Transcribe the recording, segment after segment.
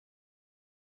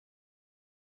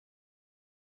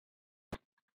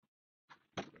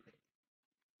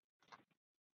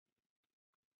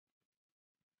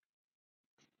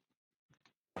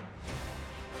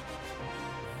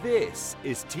This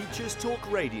is Teachers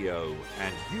Talk Radio,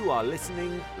 and you are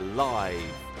listening live.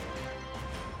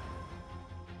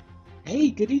 Hey,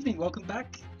 good evening. Welcome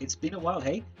back. It's been a while,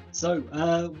 hey? So,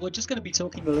 we're just going to be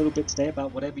talking a little bit today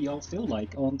about whatever y'all feel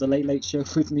like on the Late Late Show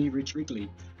with me, Rich Wrigley.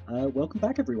 Welcome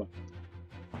back, everyone.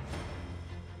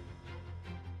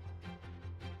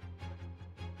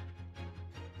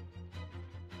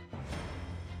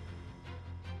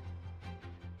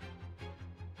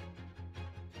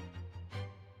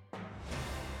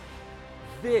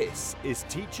 This is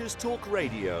Teachers Talk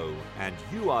Radio, and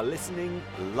you are listening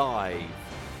live.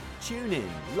 Tune in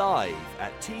live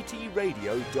at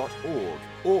ttradio.org,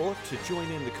 or to join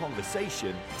in the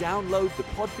conversation, download the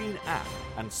Podbean app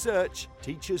and search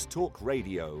Teachers Talk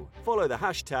Radio. Follow the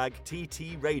hashtag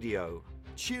TTRadio.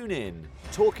 Tune in,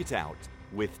 talk it out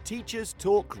with Teachers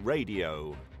Talk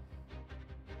Radio.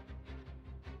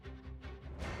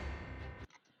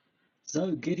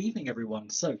 So, good evening, everyone.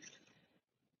 So,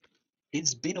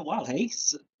 it's been a while, hey?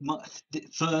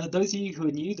 For those of you who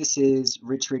are new, this is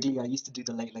Rich Wrigley. I used to do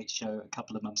the Late Late Show a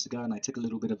couple of months ago, and I took a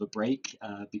little bit of a break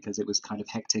because it was kind of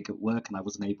hectic at work and I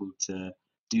wasn't able to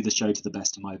do the show to the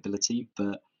best of my ability.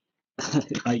 But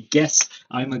I guess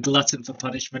I'm a glutton for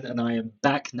punishment and I am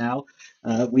back now.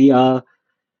 For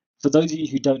those of you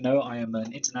who don't know, I am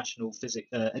an international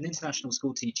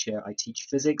school teacher. I teach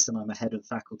physics and I'm a head of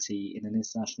faculty in an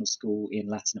international school in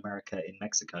Latin America, in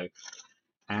Mexico.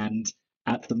 And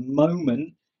at the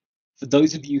moment, for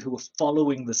those of you who are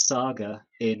following the saga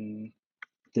in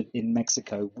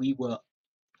Mexico, we were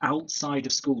outside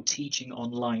of school teaching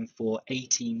online for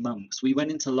 18 months. We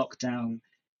went into lockdown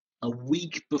a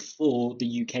week before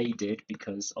the UK did,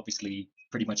 because obviously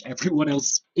pretty much everyone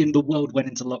else in the world went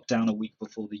into lockdown a week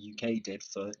before the UK did.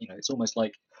 It's almost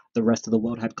like the rest of the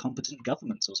world had competent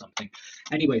governments or something.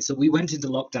 Anyway, so we went into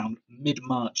lockdown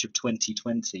mid-March of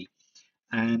 2020,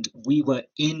 and we were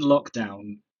in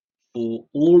lockdown for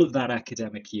all of that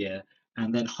academic year,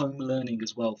 and then home learning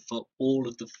as well for all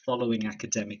of the following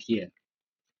academic year.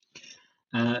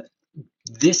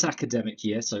 This academic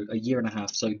year, so a year and a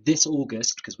half, so this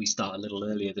August, because we start a little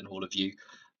earlier than all of you,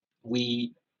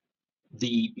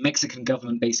 the Mexican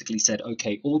government basically said,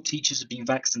 okay, all teachers have been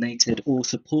vaccinated, all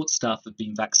support staff have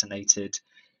been vaccinated,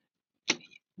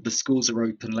 the schools are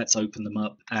open, let's open them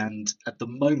up. And at the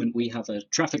moment, we have a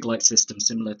traffic light system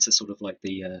similar to sort of like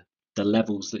the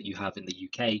levels that you have in the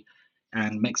UK.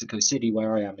 And Mexico City,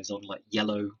 where I am, is on like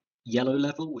yellow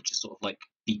level, which is sort of like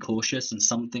be cautious, and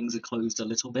some things are closed a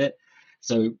little bit.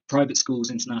 So private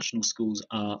schools, international schools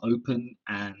are open,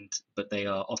 but they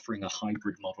are offering a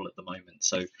hybrid model at the moment.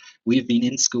 So we have been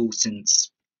in school since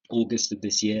August of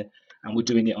this year, and we're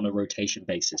doing it on a rotation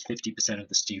basis. 50% of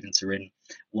the students are in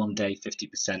one day,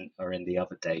 50% are in the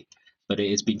other day. But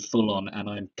it has been full on, and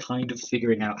I'm kind of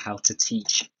figuring out how to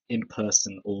teach in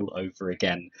person all over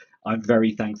again. I'm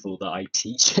very thankful that I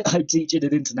teach at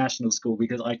an international school,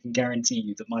 because I can guarantee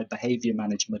you that my behavior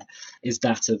management is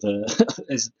that of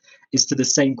is to the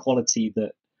same quality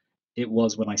that it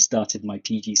was when I started my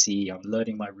PGCE. I'm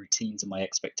learning my routines and my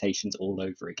expectations all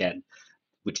over again,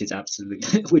 which is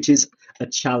which is a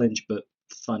challenge, but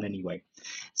fun anyway.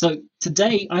 So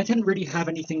today I didn't really have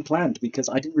anything planned because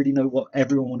I didn't really know what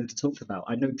everyone wanted to talk about.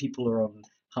 I know people are on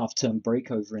half-term break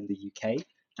over in the UK,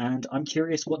 and I'm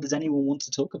curious, what does anyone want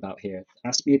to talk about here?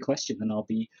 Ask me a question and I'll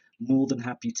be more than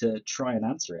happy to try and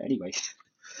answer it anyway.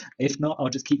 If not, I'll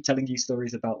just keep telling you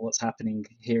stories about what's happening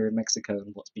here in Mexico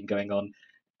and what's been going on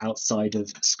outside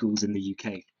of schools in the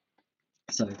UK.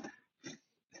 So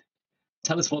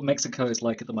tell us what Mexico is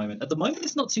like at the moment. At the moment,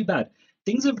 it's not too bad.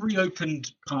 Things have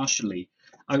reopened partially.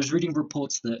 I was reading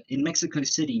reports that in Mexico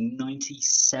City,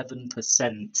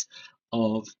 97%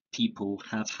 of people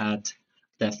have had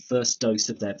their first dose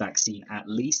of their vaccine at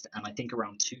least, and I think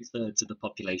around 2/3 of the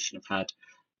population have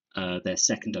had their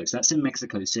second dose. That's in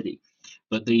Mexico City.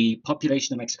 But the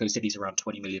population of Mexico City is around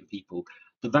 20 million people.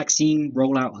 The vaccine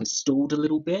rollout has stalled a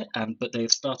little bit, but they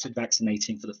have started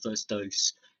vaccinating for the first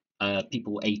dose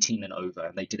people 18 and over,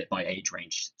 and they did it by age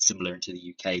range, similar to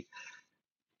the UK.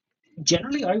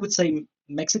 Generally, I would say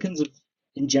Mexicans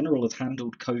in general have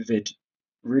handled COVID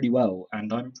really well,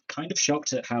 and I'm kind of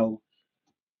shocked at how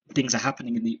things are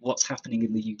happening what's happening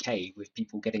in the UK, with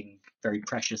people getting very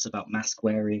precious about mask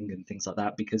wearing and things like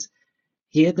that, because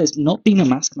here there's not been a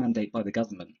mask mandate by the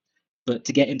government, but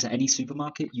to get into any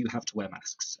supermarket, you have to wear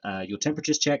masks. Your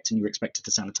temperature's checked and you're expected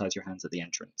to sanitize your hands at the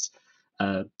entrance.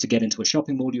 To get into a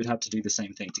shopping mall, you would have to do the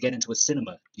same thing. To get into a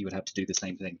cinema, you would have to do the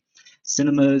same thing.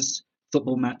 Cinemas,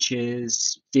 football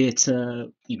matches,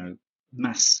 theatre,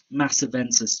 mass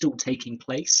events are still taking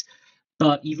place.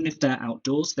 But even if they're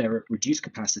outdoors, they're at reduced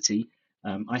capacity.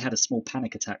 I had a small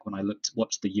panic attack when I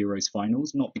watched the Euros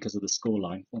finals, not because of the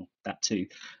scoreline, well, that too,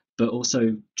 but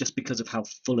also just because of how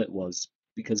full it was.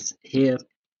 Because here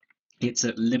it's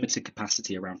at limited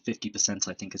capacity, around 50%,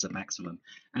 I think, is a maximum.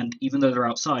 And even though they're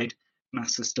outside,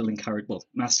 masks are still encouraged. Well,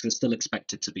 masks are still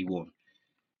expected to be worn.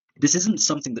 This isn't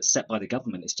something that's set by the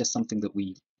government. It's just something that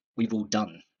we've all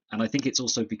done. And I think it's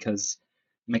also because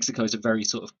Mexico is a very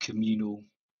sort of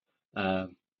uh,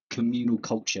 communal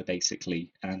culture,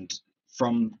 basically. And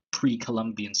from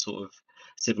pre-Columbian sort of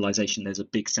civilization, there's a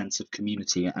big sense of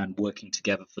community and working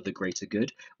together for the greater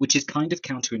good, which is kind of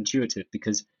counterintuitive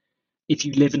because if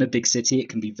you live in a big city, it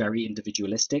can be very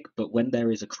individualistic. But when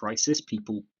there is a crisis,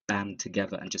 people band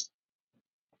together and just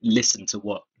listen to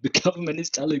what the government is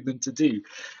telling them to do.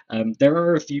 There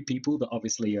are a few people that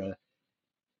obviously are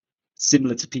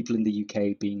similar to people in the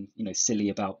UK being, silly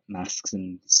about masks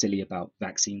and silly about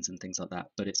vaccines and things like that.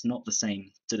 But it's not the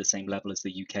same to the same level as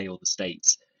the UK or the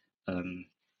States. Um,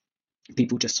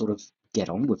 People just sort of get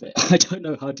on with it. I don't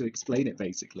know how to explain it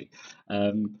basically.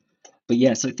 Um, but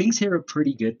yeah, so things here are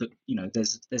pretty good, but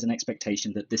there's an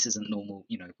expectation that this isn't normal.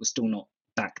 We're still not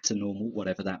back to normal,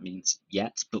 whatever that means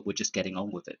yet, but we're just getting on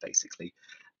with it basically.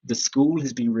 The school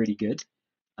has been really good.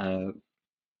 Uh,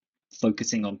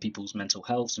 Focusing on people's mental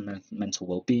health and mental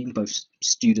well-being, both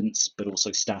students but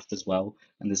also staff as well.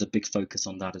 And there's a big focus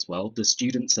on that as well. The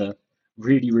students are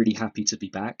really, really happy to be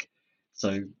back.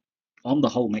 So on the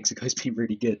whole, Mexico's been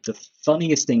really good. The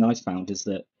funniest thing I've found is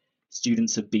that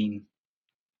students have been,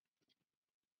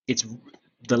 it's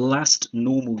the last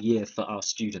normal year for our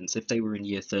students. If they were in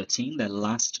year 13, their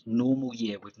last normal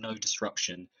year with no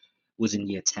disruption was in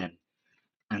year 10.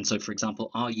 And so, for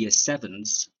example, our year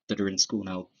sevens that are in school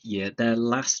now, their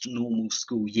last normal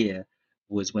school year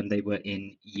was when they were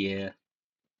in year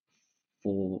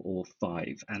 4 or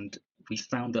 5. And we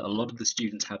found that a lot of the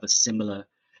students have a similar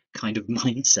kind of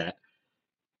mindset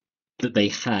that they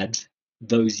had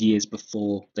those years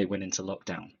before they went into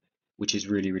lockdown, which is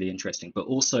really, really interesting. But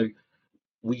also,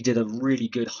 we did a really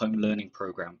good home learning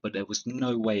program, but there was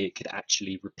no way it could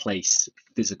actually replace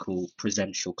physical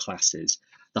presential classes.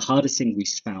 The hardest thing we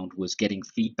found was getting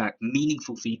feedback,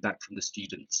 meaningful feedback from the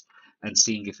students, and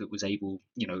seeing if it was able,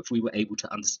 if we were able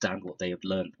to understand what they had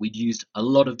learned. We'd used a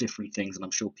lot of different things, and I'm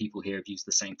sure people here have used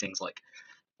the same things like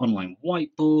online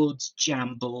whiteboards,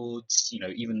 Jamboards,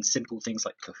 even simple things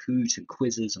like Kahoot and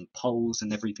quizzes and polls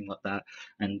and everything like that.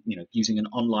 And, using an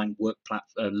online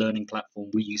learning platform,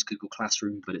 we use Google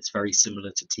Classroom, but it's very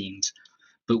similar to Teams.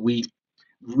 But we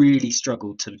really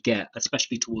struggled to get,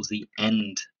 especially towards the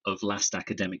end of last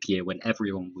academic year when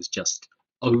everyone was just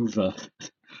over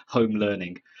home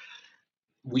learning.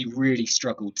 We really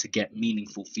struggled to get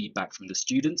meaningful feedback from the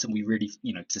students, and we really,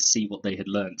 to see what they had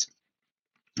learned.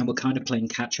 And we're kind of playing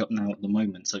catch up now at the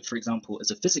moment. So, for example,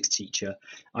 as a physics teacher,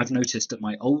 I've noticed that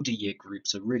my older year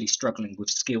groups are really struggling with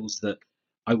skills that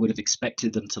I would have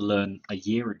expected them to learn a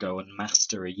year ago and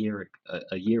master a year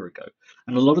ago.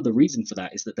 And a lot of the reason for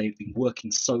that is that they've been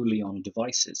working solely on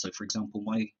devices. So, for example,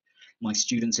 my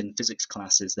students in physics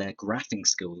classes, their graphing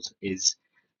skills is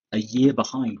a year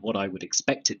behind what I would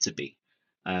expect it to be.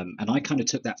 And I kind of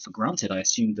took that for granted. I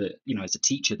assumed that, as a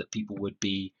teacher, that people would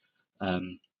be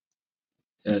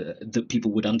that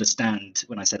people would understand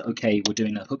when I said, okay, we're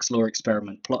doing a Hooke's law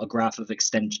experiment, plot a graph of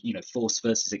extension, force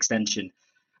versus extension.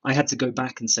 I had to go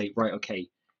back and say, right, okay,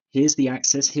 here's the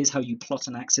axis, here's how you plot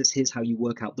an axis, here's how you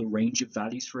work out the range of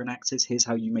values for an axis, here's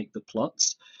how you make the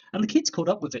plots. And the kids caught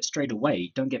up with it straight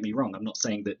away. Don't get me wrong. I'm not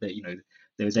saying that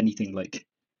there was anything like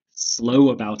slow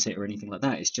about it or anything like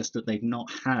that. It's just that they've not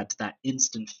had that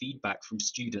instant feedback from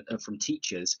from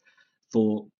teachers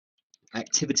for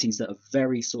activities that are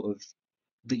very sort of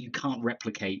that you can't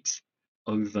replicate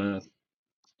over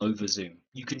Zoom.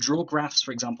 You can draw graphs,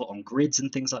 for example, on grids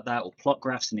and things like that, or plot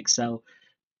graphs in Excel,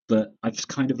 but I've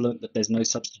kind of learned that there's no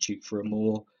substitute for a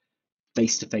more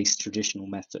face-to-face traditional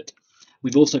method.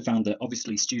 We've also found that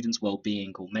obviously students'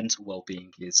 well-being or mental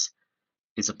well-being is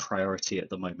a priority at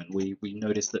the moment. We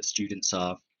notice that students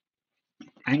are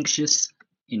anxious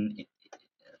in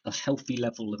a healthy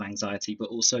level of anxiety, but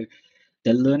also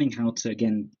they're learning how to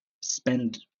again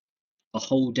spend a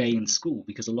whole day in school,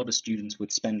 because a lot of students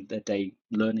would spend their day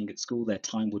learning at school. Their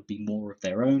time would be more of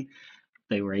their own.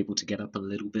 They were able to get up a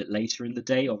little bit later in the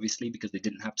day, obviously, because they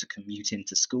didn't have to commute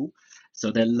into school.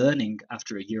 So they're learning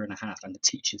after a year and a half, and the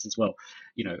teachers as well,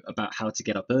 about how to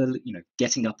get up early,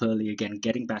 getting up early again,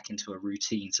 getting back into a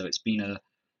routine. So it's been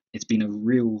a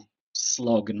real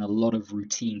slog and a lot of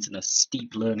routines and a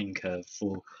steep learning curve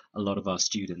for a lot of our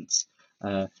students.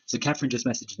 So Catherine just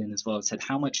messaged in as well and said,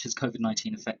 how much has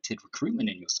COVID-19 affected recruitment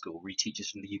in your school? Re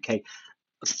teachers from the UK.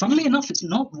 Funnily enough, it's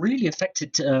not really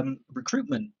affected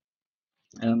recruitment.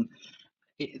 Um,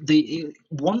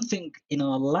 One thing in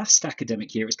our last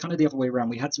academic year is kind of the other way around.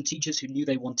 We had some teachers who knew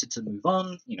they wanted to move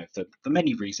on, for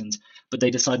many reasons, but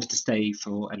they decided to stay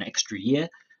for an extra year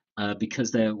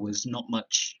because there was not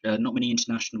many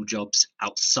international jobs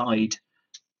outside,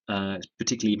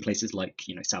 particularly in places like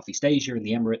Southeast Asia and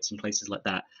the Emirates and places like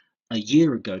that. A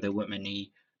year ago, there weren't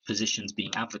many positions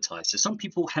being advertised, so some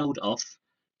people held off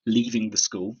leaving the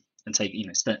school and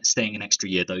staying an extra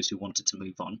year. Those who wanted to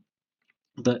move on.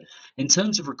 But in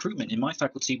terms of recruitment, in my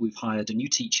faculty, we've hired a new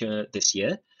teacher this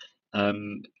year,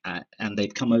 and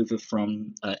they've come over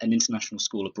from an international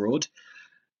school abroad.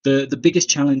 The biggest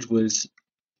challenge was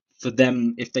for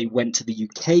them, if they went to the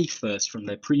UK first from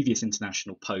their previous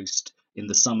international post in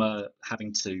the summer,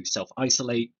 having to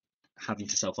self-isolate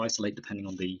depending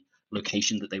on the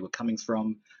location that they were coming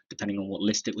from, depending on what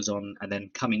list it was on, and then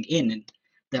coming in. And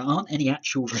there aren't any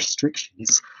actual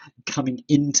restrictions coming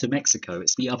into Mexico.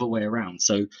 It's the other way around.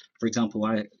 So, for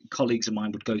example, colleagues of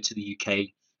mine would go to the UK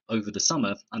over the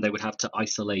summer, and they would have to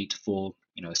isolate for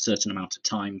a certain amount of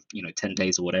time, 10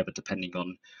 days or whatever, depending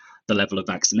on the level of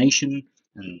vaccination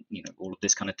and all of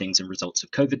this kind of things and results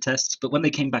of COVID tests. But when they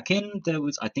came back in,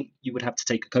 I think you would have to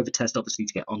take a COVID test obviously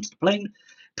to get onto the plane.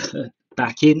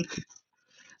 Back in,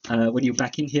 when you're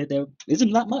back in here, there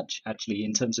isn't that much actually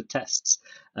in terms of tests,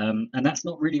 and that's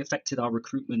not really affected our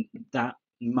recruitment that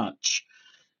much.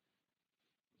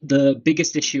 The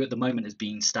biggest issue at the moment has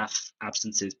been staff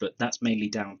absences, but that's mainly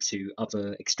down to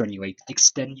other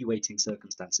extenuating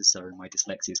circumstances. Sorry, my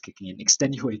dyslexia is kicking in.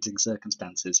 Extenuating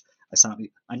circumstances.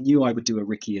 I knew I would do a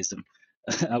Rickyism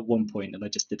at one point, and I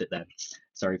just did it then.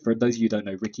 Sorry, for those of you who don't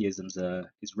know, Rickyisms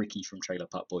is Ricky from Trailer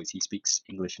Park Boys. He speaks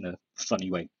English in a funny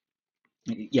way.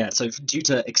 Yeah, so due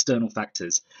to external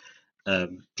factors,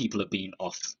 people have been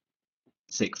off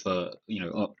sick for,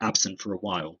 absent for a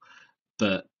while.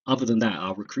 But other than that,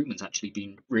 our recruitment's actually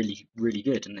been really, really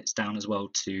good, and it's down as well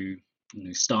to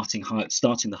starting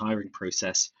the hiring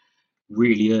process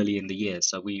really early in the year.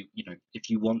 So if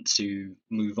you want to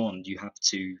move on, you have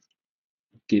to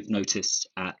give notice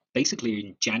at basically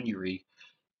in January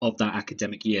of that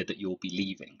academic year that you'll be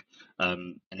leaving.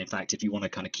 And in fact, if you want to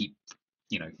kind of keep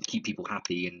people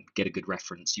happy and get a good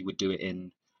reference, you would do it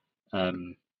in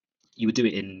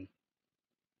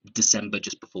December,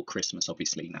 just before Christmas,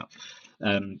 obviously. Now,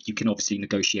 you can obviously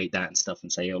negotiate that and stuff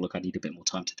and say, oh, look, I need a bit more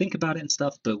time to think about it and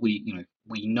stuff. But we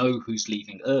know who's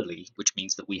leaving early, which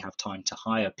means that we have time to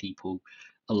hire people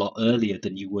a lot earlier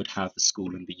than you would have a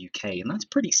school in the UK. And that's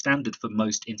pretty standard for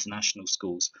most international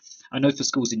schools. I know for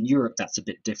schools in Europe, that's a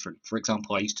bit different. For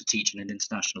example, I used to teach in an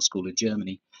international school in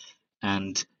Germany,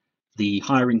 and the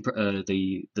hiring,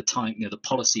 the time, the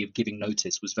policy of giving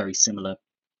notice was very similar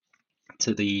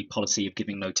to the policy of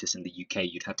giving notice in the UK.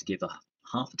 You'd have to give a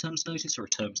half a term's notice or a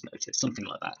term's notice, something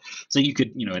like that. So you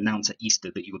could, announce at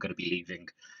Easter that you were going to be leaving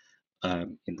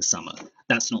in the summer.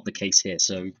 That's not the case here.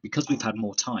 So because we've had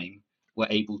more time, we're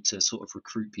able to sort of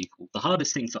recruit people. The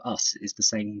hardest thing for us is the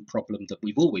same problem that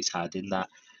we've always had, in that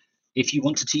if you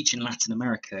want to teach in Latin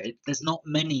America, there's not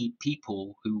many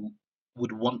people who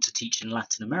would want to teach in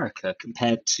Latin America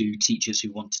compared to teachers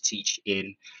who want to teach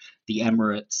in the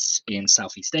Emirates, in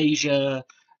Southeast Asia,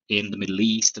 in the Middle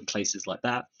East, and places like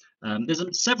that.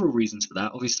 There's several reasons for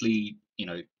that. Obviously,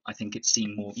 I think it's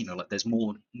seen more, like there's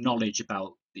more knowledge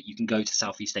about that. You can go to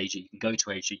Southeast Asia, you can go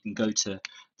to Asia, you can go to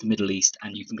the Middle East,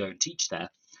 and you can go and teach there.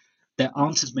 There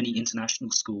aren't as many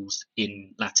international schools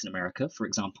in Latin America. For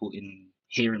example,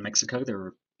 here in Mexico,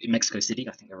 in Mexico City,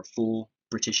 I think there are 4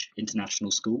 British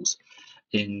international schools.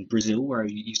 In Brazil, where I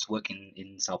used to work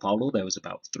in Sao Paulo, there was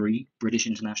about 3 British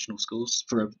international schools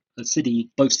for a city.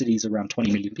 Both cities around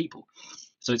 20 million people.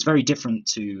 So it's very different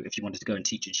to if you wanted to go and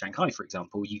teach in Shanghai, for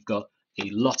example. You've got a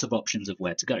lot of options of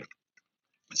where to go.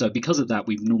 So because of that,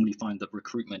 we normally find that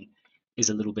recruitment is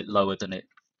a little bit lower than it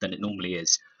normally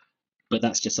is. But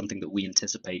that's just something that we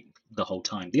anticipate the whole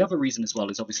time. The other reason as well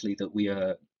is obviously that we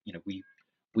are,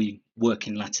 we work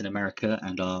in Latin America,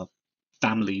 and our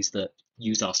families that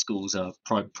use our schools are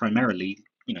primarily,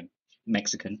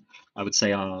 Mexican. I would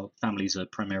say our families are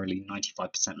primarily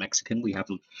 95% Mexican. We have,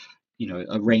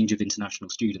 a range of international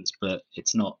students, but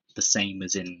it's not the same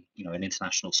as in, an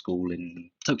international school in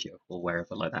Tokyo or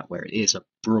wherever like that, where it is a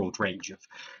broad range of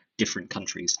different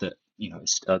countries that,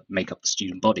 make up the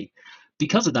student body.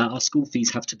 Because of that, our school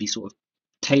fees have to be sort of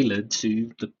tailored to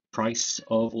the price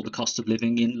of, or the cost of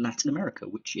living in Latin America,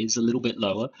 which is a little bit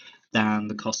lower than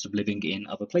the cost of living in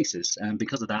other places. And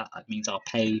because of that, it means our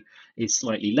pay is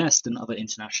slightly less than other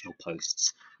international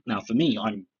posts. Now, for me,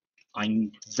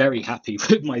 I'm very happy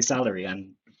with my salary,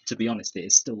 and to be honest, it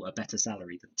is still a better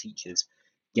salary than teachers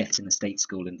get in a state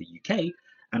school in the UK.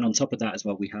 And on top of that as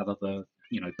well, we have other,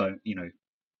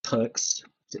 perks.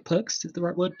 Is it perks is the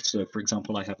right word? So, for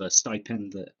example, I have a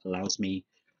stipend that allows me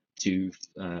to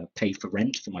pay for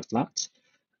rent for my flat.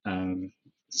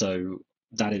 So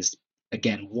that is,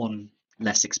 again, one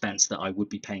less expense that I would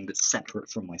be paying that's separate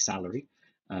from my salary.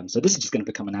 So this is just going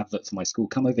to become an advert for my school.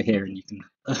 Come over here and you can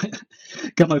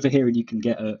come over here and you can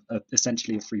get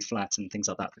essentially a free flat and things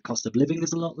like that. The cost of living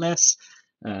is a lot less.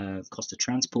 Cost of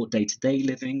transport, day-to-day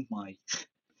living.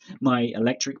 My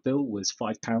electric bill was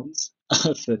 £5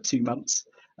 for 2 months.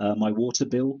 My water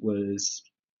bill was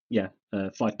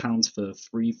 £5 for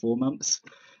 3-4 months.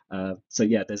 So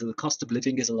yeah, the cost of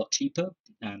living is a lot cheaper,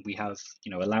 and we have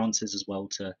allowances as well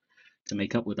to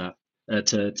make up with that.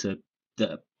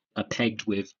 That are pegged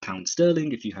with pound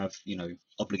sterling if you have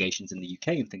obligations in the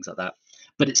UK and things like that.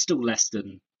 But it's still less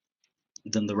than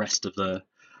the rest of the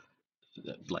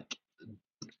like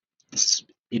this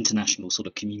international sort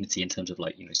of community in terms of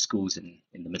schools in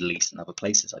the Middle East and other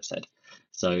places, I've said.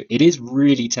 So it is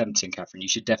really tempting, Catherine. You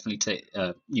should definitely take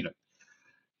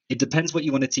it depends what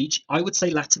you want to teach. I would say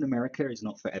Latin America is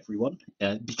not for everyone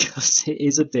because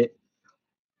it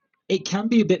can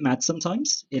be a bit mad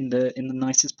sometimes in the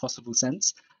nicest possible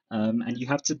sense. And you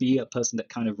have to be a person that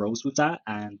kind of rolls with that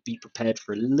and be prepared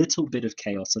for a little bit of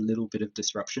chaos, a little bit of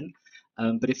disruption.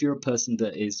 But if you're a person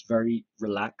that is very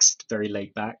relaxed, very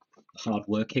laid back,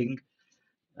 hardworking,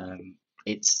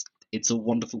 it's a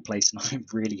wonderful place, and I'm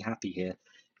really happy here.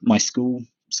 My school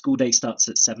day starts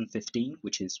at 7:15,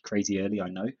 which is crazy early, I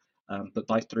know. But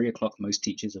by 3 o'clock, most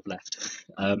teachers have left.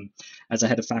 As a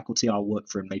head of faculty, I'll work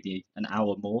for maybe an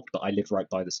hour more, but I live right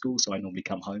by the school, so I normally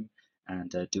come home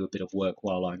and do a bit of work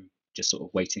while I'm just sort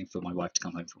of waiting for my wife to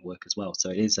come home from work as well. So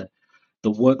it is the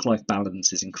work-life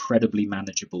balance is incredibly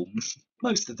manageable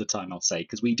most of the time, I'll say,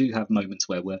 because we do have moments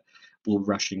where we're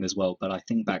rushing as well. But I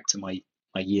think back to my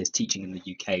years teaching in the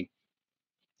UK,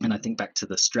 and I think back to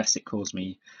the stress it caused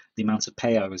me, the amount of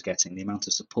pay I was getting, the amount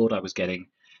of support I was getting,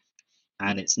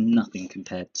 and it's nothing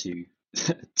compared to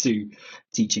to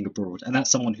teaching abroad. And that's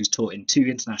someone who's taught in 2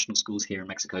 international schools here in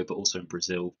Mexico, but also in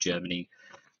Brazil, Germany.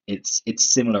 It's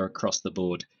similar across the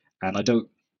board. And I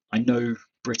know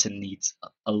Britain needs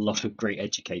a lot of great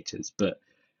educators, but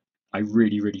I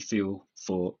really, really feel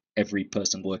for every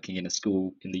person working in a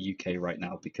school in the UK right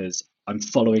now, because I'm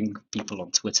following people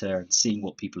on Twitter and seeing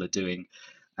what people are doing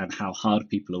and how hard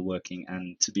people are working.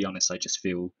 And to be honest, I just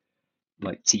feel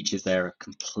like teachers there are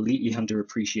completely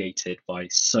underappreciated by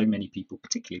so many people,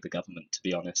 particularly the government, to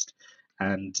be honest.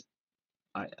 And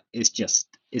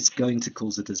it's going to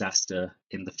cause a disaster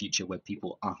in the future where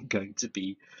people aren't going to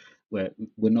be, where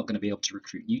we're not going to be able to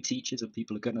recruit new teachers and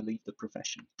people are going to leave the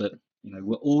profession. But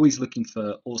we're always looking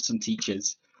for awesome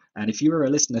teachers. And if you are a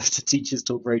listener to Teachers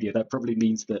Talk Radio, that probably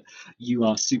means that you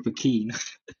are super keen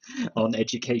on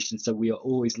education. So we are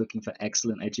always looking for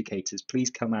excellent educators. Please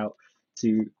come out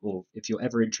or if you're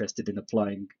ever interested in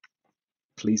applying,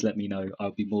 please let me know.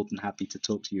 I'll be more than happy to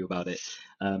talk to you about it.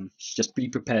 Just be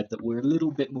prepared that we're a little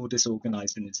bit more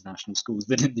disorganized in international schools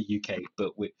than in the UK,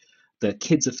 but the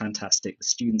kids are fantastic, the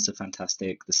students are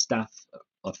fantastic, the staff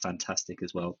are fantastic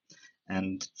as well.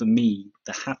 And for me,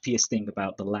 the happiest thing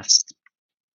about the last,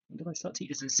 when did I start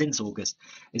teaching? Since August,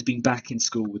 is being back in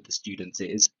school with the students. It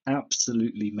is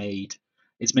absolutely made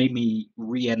me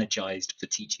re-energized for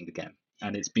teaching again.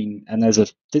 And as a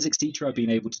physics teacher, I've been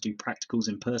able to do practicals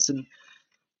in person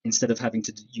instead of having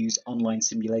to use online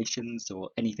simulations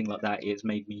or anything like that. It has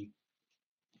made me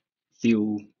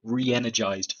feel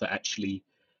re-energized for actually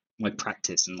my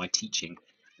practice and my teaching.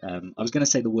 I was going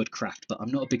to say the word craft, but I'm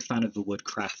not a big fan of the word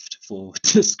craft for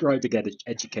describing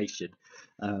education.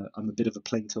 I'm a bit of a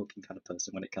plain talking kind of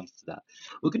person when it comes to that.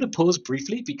 We're going to pause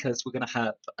briefly because we're going to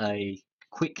have a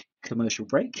quick commercial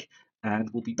break,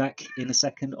 and we'll be back in a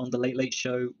second on the Late Late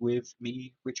Show with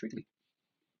me, Rich Wrigley.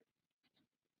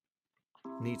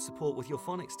 Need support with your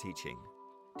phonics teaching?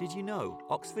 Did you know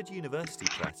Oxford University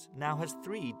Press now has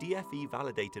 3 DFE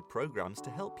validated programs to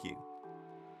help you?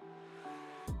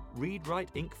 Read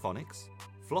Write Inc Phonics,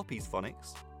 Floppy's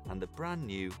Phonics, and the brand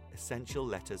new Essential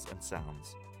Letters and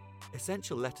Sounds.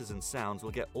 Essential Letters and Sounds will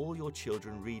get all your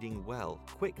children reading well,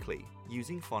 quickly,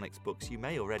 using phonics books you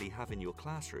may already have in your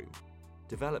classroom.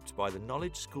 Developed by the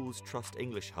Knowledge Schools Trust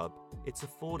English Hub, it's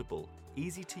affordable,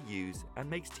 easy to use, and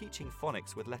makes teaching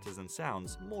phonics with letters and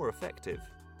sounds more effective.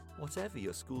 Whatever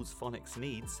your school's phonics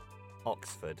needs,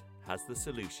 Oxford has the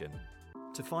solution.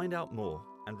 To find out more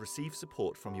and receive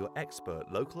support from your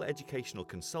expert local educational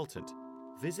consultant,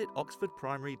 visit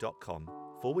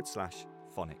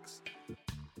oxfordprimary.com/phonics.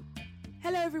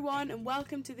 Hello everyone and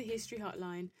welcome to the History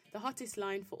Hotline, the hottest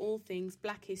line for all things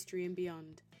Black history and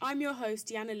beyond. I'm your host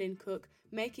Deanna Lynn Cook,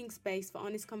 making space for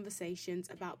honest conversations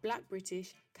about Black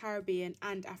British, Caribbean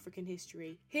and African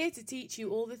history. Here to teach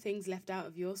you all the things left out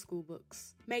of your school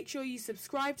books. Make sure you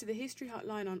subscribe to the History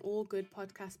Hotline on all good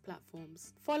podcast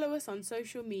platforms. Follow us on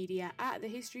social media at the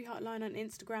History Hotline on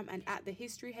Instagram and at the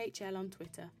History HL on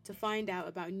Twitter to find out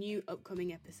about new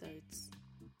upcoming episodes.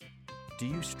 Do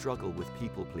you struggle with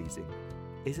people pleasing?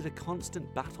 Is it a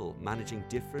constant battle managing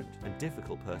different and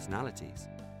difficult personalities?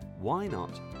 Why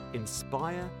not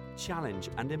inspire,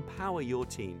 challenge and empower your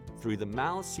team through the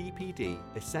MAL CPD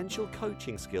Essential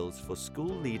Coaching Skills for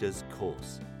School Leaders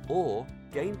course, or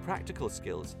gain practical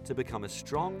skills to become a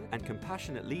strong and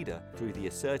compassionate leader through the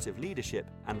Assertive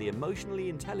Leadership and the Emotionally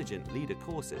Intelligent Leader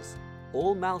courses.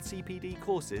 All MAL CPD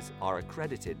courses are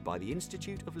accredited by the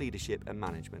Institute of Leadership and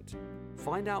Management.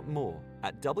 Find out more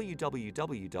at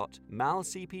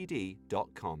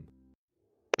www.malcpd.com.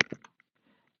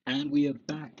 And we are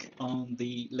back on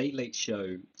the Late Late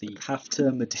Show, the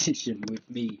half-term edition with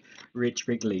me, Rich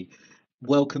Wrigley.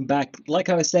 Welcome back. Like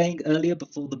I was saying earlier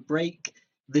before the break,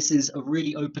 this is a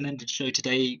really open-ended show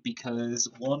today because,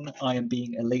 one, I am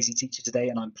being a lazy teacher today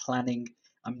and I'm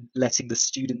letting the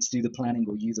students do the planning,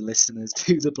 or you, the listeners,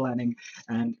 do the planning.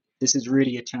 And this is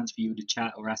really a chance for you to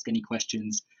chat or ask any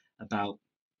questions about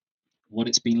what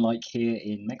it's been like here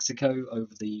in Mexico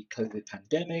over the COVID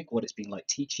pandemic, what it's been like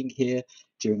teaching here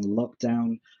during the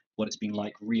lockdown, what it's been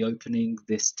like reopening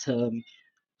this term,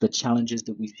 the challenges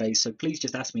that we face. So please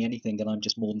just ask me anything and I'm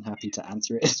just more than happy to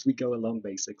answer it as we go along,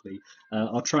 basically.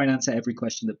 I'll try and answer every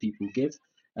question that people give.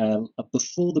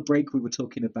 Before the break, we were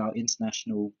talking about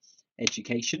international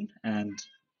education and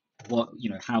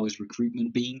how has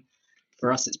recruitment been.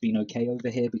 For us, it's been okay over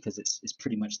here because it's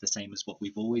pretty much the same as what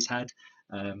we've always had.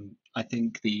 I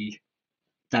think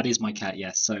that is my cat,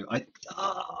 yes. So I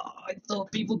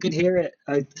thought people could hear it.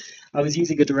 I was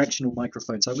using a directional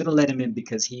microphone, so I'm going to let him in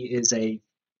because he is a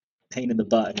pain in the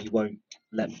butt and he won't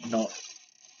let me not.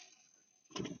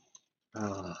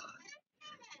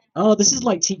 Oh, this is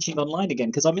like teaching online again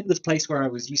because I'm in this place where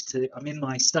I'm in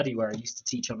my study where I used to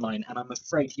teach online, and I'm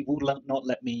afraid he will not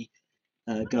let me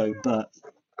go. But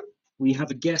we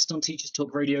have a guest on Teachers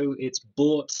Talk Radio. It's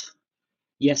Bort.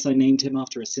 Yes, I named him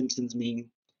after a Simpsons meme.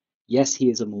 Yes,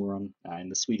 he is a moron in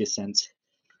the sweetest sense.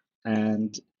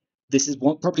 And this is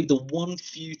probably the one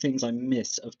few things I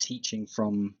miss of teaching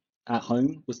from at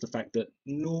home was the fact that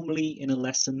normally in a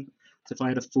lesson, so if I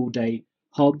had a full day,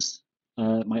 Hobbs,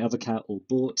 my other cat, or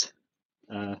Bort,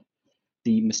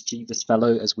 the mischievous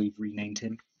fellow, as we've renamed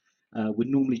him, would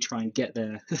normally try and get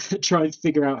there, try and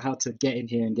figure out how to get in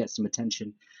here and get some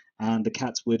attention. And the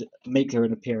cats would make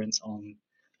an appearance on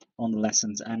the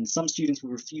lessons. And some students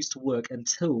would refuse to work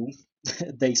until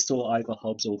they saw either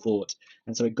Hobbs or Bort.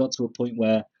 And so it got to a point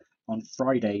where on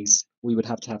Fridays, we would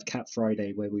have to have Cat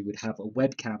Friday, where we would have a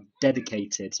webcam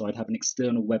dedicated. So I'd have an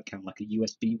external webcam, like a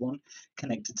USB one,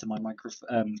 connected to my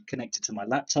connected to my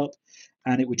laptop,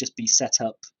 and it would just be set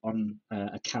up on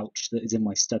a couch that is in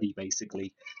my study,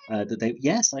 basically.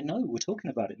 Yes, I know, we're talking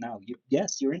about it now.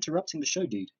 Yes, you're interrupting the show,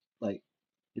 dude. Like,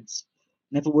 it's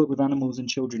never worked with animals and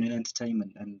children in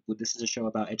entertainment, and this is a show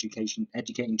about educating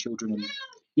children. And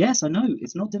yes, I know,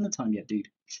 it's not dinner time yet, dude.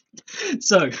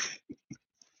 So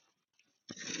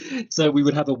we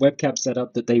would have a webcam set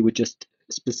up that they would just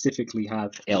specifically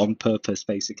have it on purpose,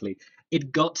 basically.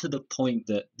 It got to the point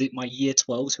that my year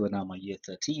 12s, who are now my year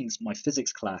 13s, my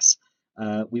physics class,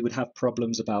 we would have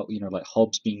problems about, like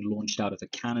Hobbs being launched out of a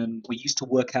cannon. We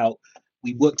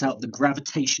worked out the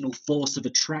gravitational force of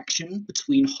attraction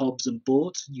between Hobbs and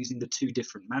Bort using the two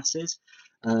different masses.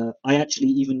 I actually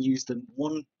even used them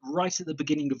one right at the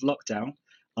beginning of lockdown.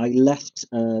 I left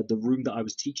the room that I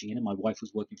was teaching in, and my wife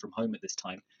was working from home at this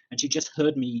time, and she just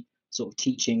heard me sort of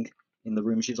teaching in the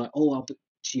room. She was like,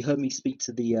 she heard me speak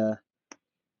to the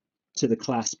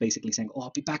class, basically saying,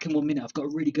 I'll be back in 1 minute. I've got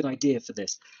a really good idea for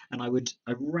this. And I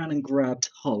ran and grabbed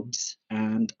Hobbs,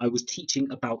 and I was teaching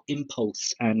about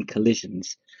impulse and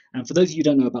collisions. And for those of you who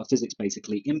don't know about physics,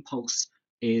 basically, impulse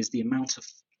is the amount of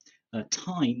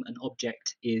time an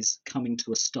object is coming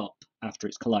to a stop after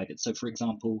it's collided. So, for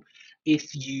example,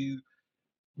 if you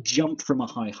jump from a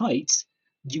high height,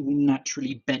 you will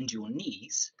naturally bend your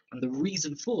knees. And the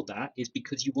reason for that is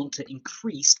because you want to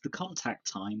increase the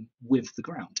contact time with the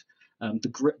ground.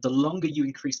 The longer you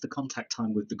increase the contact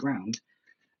time with the ground,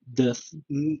 the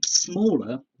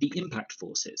smaller the impact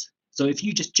force is. So if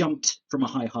you just jumped from a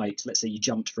high height, let's say you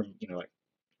jumped from,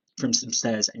 from some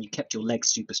stairs and you kept your legs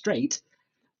super straight,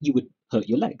 you would hurt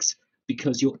your legs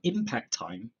because your impact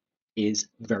time is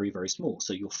very, very small.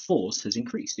 So your force has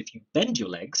increased. If you bend your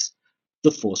legs,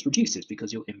 the force reduces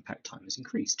because your impact time has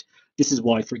increased. This is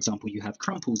why, for example, you have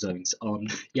crumple zones on,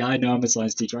 yeah, I know I'm a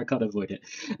science teacher, I can't avoid it.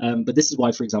 But this is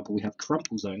why, for example, we have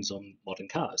crumple zones on modern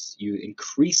cars. You're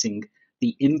increasing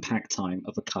the impact time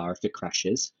of a car if it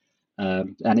crashes,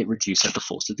 and it reduces the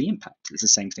force of the impact. It's the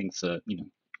same thing for,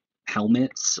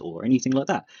 helmets or anything like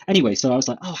that. Anyway, so I was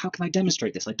like, oh, how can I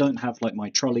demonstrate this? I don't have like my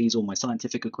trolleys or my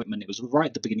scientific equipment. It was right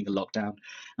at the beginning of lockdown.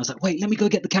 I was like, wait, let me go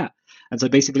get the cat. And so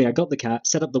basically I got the cat,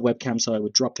 set up the webcam so I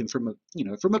would drop him from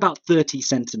from about 30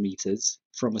 centimeters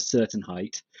from a certain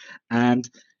height. And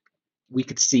we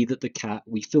could see that the cat,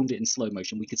 we filmed it in slow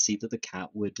motion, we could see that the cat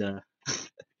would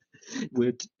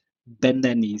would bend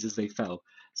their knees as they fell.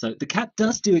 So the cat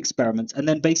does do experiments, and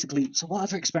then basically, so what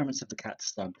other experiments have the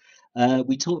cats done?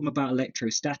 We taught them about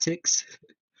electrostatics.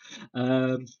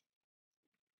 Um,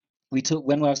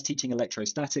 when I was teaching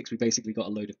electrostatics, we basically got a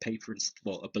load of paper and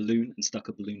a balloon and stuck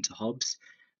a balloon to Hobbs.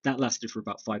 That lasted for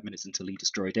about 5 minutes until he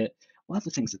destroyed it. What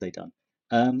other things have they done?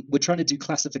 We're trying to do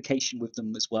classification with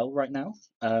them as well right now,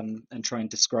 and try and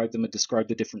describe them and describe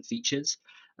the different features.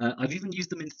 I've even used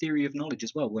them in theory of knowledge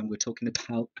as well when we're talking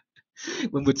about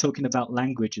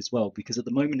language as well, because at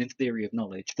the moment in theory of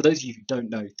knowledge, for those of you who don't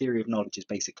know, theory of knowledge is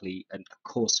basically a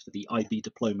course for the IB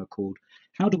diploma called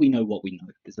How Do We Know What We Know,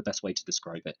 is the best way to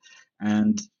describe it.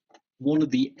 And one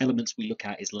of the elements we look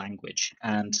at is language.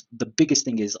 And the biggest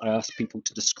thing is I ask people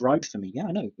to describe for me,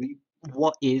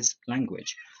 what is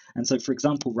language? And so, for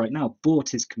example, right now,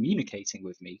 Bort is communicating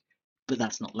with me, but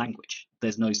that's not language.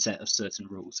 There's no set of certain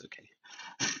rules, okay?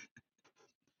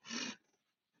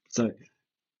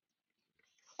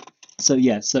 So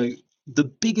yeah, so the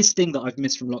biggest thing that I've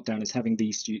missed from lockdown is having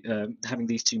these two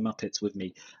Muppets with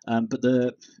me. But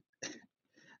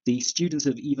the students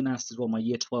have even asked as well, my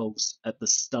year 12s at the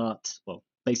start, well,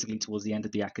 basically towards the end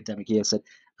of the academic year, said,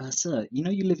 sir, you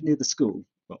live near the school.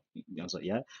 Well, I was like,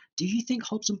 yeah. Do you think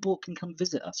Hobbs and Bort can come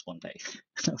visit us one day?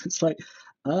 And I was like,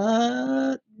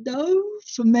 no,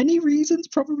 for many reasons.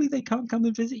 Probably they can't come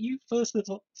and visit you. First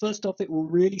off, it will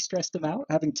really stress them out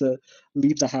having to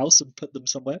leave the house and put them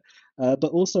somewhere.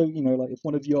 But also, like if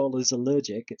one of y'all is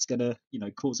allergic, it's gonna,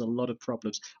 cause a lot of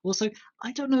problems. Also,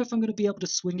 I don't know if I'm gonna be able to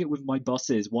swing it with my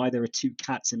bosses why there are two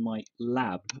cats in my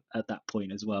lab at that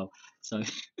point as well. So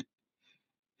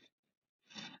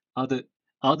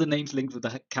are the names linked with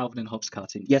the Calvin and Hobbes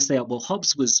cartoon? Yes, they are. Well,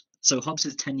 Hobbes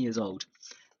is 10 years old,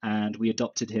 and we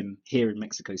adopted him here in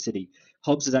Mexico City.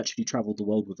 Hobbes has actually traveled the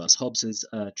world with us. Hobbes has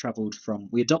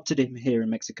we adopted him here in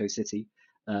Mexico City,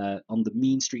 on the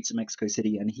mean streets of Mexico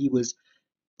City, and he was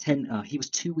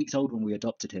 2 weeks old when we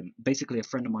adopted him. Basically, a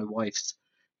friend of my wife's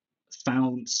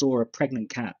saw a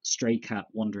pregnant stray cat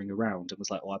wandering around, and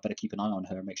was like, "Oh, I better keep an eye on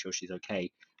her and make sure she's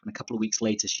okay." And a couple of weeks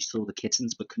later, she saw the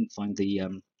kittens, but couldn't find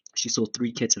she saw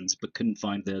 3 kittens, but couldn't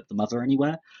find the mother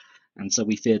anywhere. And so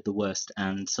we feared the worst,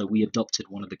 and so we adopted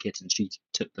one of the kittens. She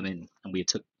took them in, and we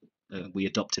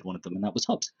adopted one of them, and that was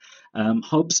Hobbs.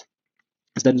 Hobbs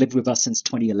has then lived with us since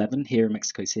 2011 here in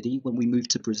Mexico City. When we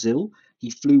moved to Brazil, he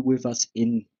flew with us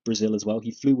in Brazil as well.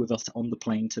 He flew with us on the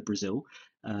plane to Brazil.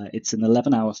 It's an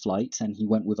 11-hour flight, and he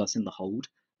went with us in the hold.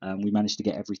 We managed to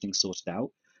get everything sorted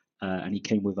out, and he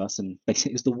came with us. And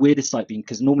basically, it was the weirdest sight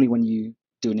because normally when you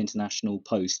do an international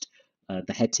post,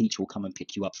 the head teacher will come and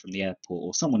pick you up from the airport,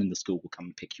 or someone in the school will come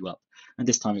and pick you up. And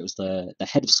this time it was the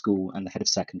head of school and the head of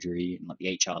secondary and like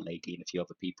the HR lady and a few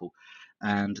other people.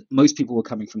 And most people were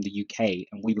coming from the UK,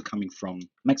 and we were coming from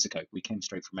Mexico. We came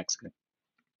straight from Mexico.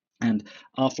 And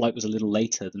our flight was a little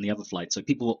later than the other flight, so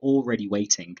people were already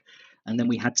waiting. And then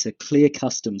we had to clear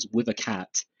customs with a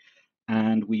cat,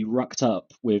 and we rucked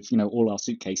up with all our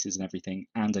suitcases and everything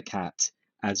and a cat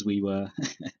as we were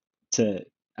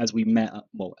as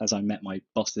I met my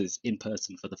bosses in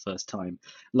person for the first time.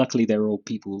 Luckily, they were all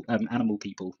animal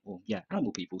people,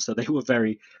 so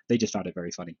they just found it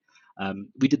very funny.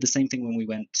 We did the same thing when we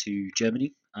went to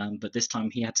Germany, but this time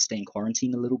he had to stay in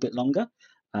quarantine a little bit longer,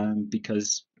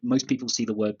 because most people see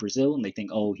the word Brazil and they think,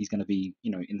 oh, he's going to be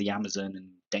in the Amazon and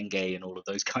dengue and all of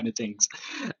those kind of things.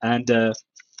 And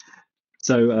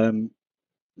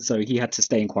so he had to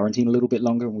stay in quarantine a little bit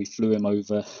longer, and we flew him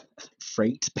over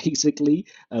freight, basically,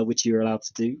 which you're allowed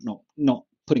to do, not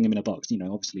putting him in a box,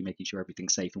 obviously making sure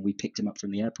everything's safe. And we picked him up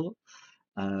from the airport,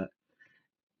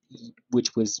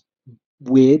 which was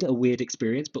a weird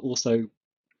experience, but also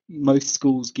most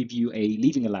schools give you a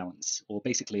leaving allowance, or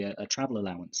basically a travel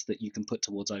allowance that you can put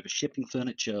towards either shipping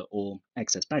furniture or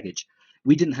excess baggage.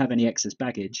 We didn't have any excess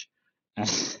baggage,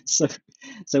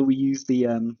 so we used the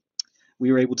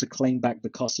we were able to claim back the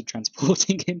cost of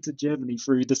transporting him to Germany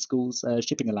through the school's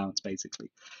shipping allowance,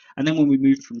 basically. And then when we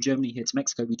moved from Germany here to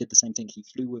Mexico, we did the same thing. He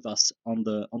flew with us on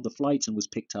the flight and was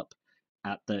picked up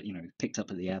at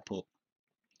the airport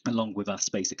along with us,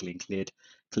 basically, and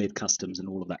cleared customs and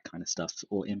all of that kind of stuff.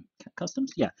 Or in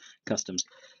customs, yeah, customs.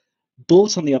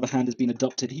 Bort, on the other hand, has been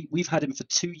adopted. We've had him for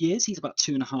 2 years. He's about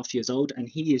 2.5 years old, and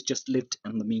he has just lived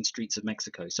on the mean streets of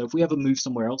Mexico. So if we ever move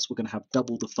somewhere else, we're going to have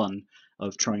double the fun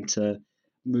of trying to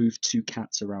move 2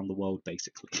 cats around the world,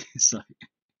 basically. So,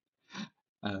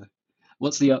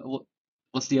 what's the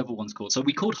other ones called? So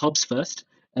we called Hobbs first,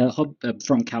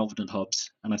 from Calvin and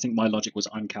Hobbes, and I think my logic was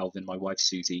I'm Calvin, my wife's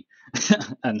Susie,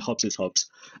 and Hobbs is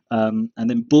Hobbs. And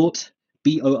then Bort.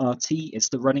 B-O-R-T, it's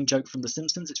the running joke from The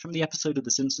Simpsons. It's from the episode of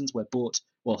The Simpsons where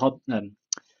I'm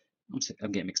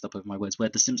getting mixed up over my words, where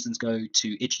the Simpsons go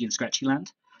to Itchy and Scratchy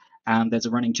Land, and there's a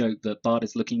running joke that Bart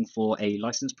is looking for a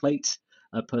license plate,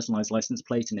 a personalized license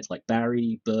plate, and it's like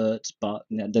Barry, Bert, Bart,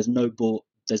 there's no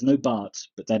Bart,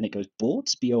 but then it goes Bort,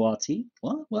 B-O-R-T,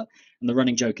 what? And the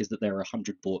running joke is that there are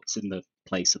 100 Borts in the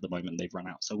place at the moment. They've run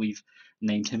out, so we've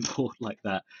named him Bort like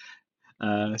that.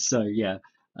 So yeah.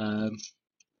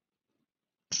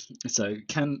 So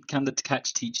can the cat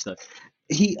teach though?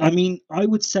 I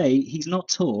would say he's not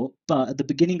taught, but at the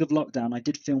beginning of lockdown, I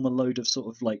did film a load of sort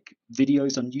of like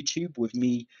videos on YouTube with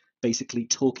me basically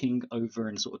talking over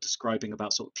and sort of describing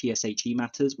about sort of PSHE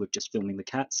matters with just filming the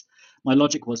cats. My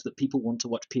logic was that people want to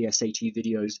watch PSHE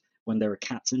videos when there are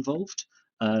cats involved.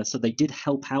 So they did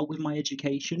help out with my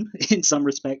education in some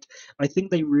respect. I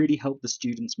think they really helped the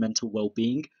students' mental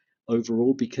well-being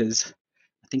overall because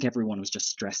I think everyone was just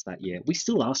stressed that year. We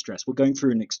still are stressed. We're going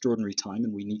through an extraordinary time,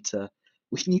 and we need to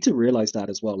realize that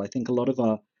as well. I think a lot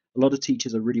of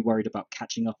teachers are really worried about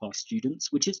catching up our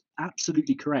students, which is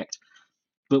absolutely correct.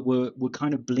 But we're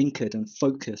kind of blinkered and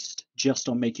focused just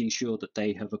on making sure that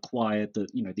they have acquired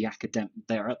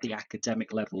they're at the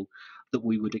academic level that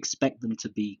we would expect them to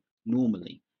be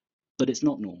normally. But it's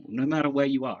not normal, no matter where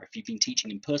you are. If you've been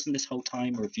teaching in person this whole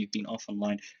time, or if you've been off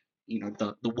online,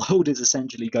 the world is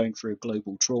essentially going through a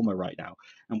global trauma right now,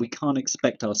 and we can't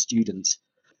expect our students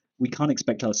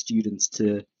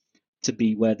to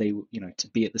be where they to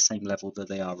be at the same level that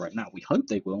they are right now. We hope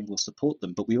they will, and we'll support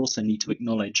them, but we also need to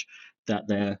acknowledge that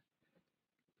they're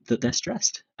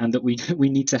stressed, and that we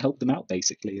need to help them out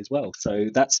basically as well. So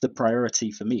that's the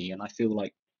priority for me, and I feel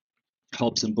like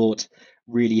Hobbs and Bort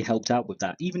really helped out with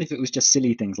that, even if it was just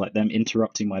silly things like them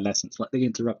interrupting my lessons, like they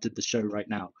interrupted the show right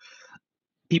now.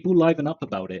 People liven up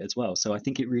about it as well. So I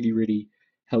think it really, really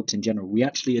helped in general. We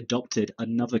actually adopted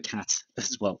another cat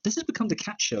as well. This has become the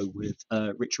cat show with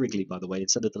Rich Wrigley, by the way,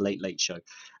 instead of the Late Late Show.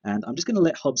 And I'm just going to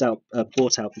let Hobbs out,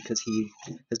 Bort out, because he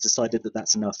has decided that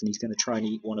that's enough, and he's going to try and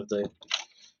eat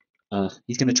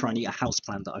he's going to try and eat a house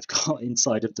plant that I've got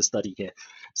inside of the study here.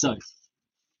 So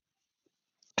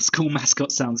school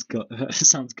mascot sounds good.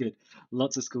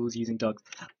 Lots of schools using dogs.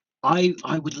 I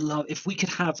would love if we could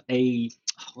have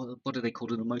what do they call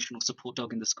it, an emotional support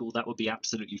dog in the school. That would be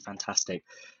absolutely fantastic.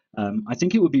 I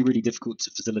think it would be really difficult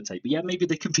to facilitate, but yeah, maybe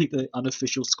they could be the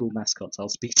unofficial school mascots. I'll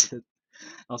speak to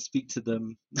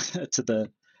them to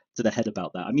the head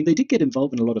about that. I mean, they did get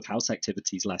involved in a lot of house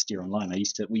activities last year online.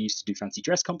 We used to do fancy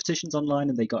dress competitions online,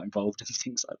 and they got involved in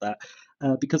things like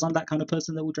that because I'm that kind of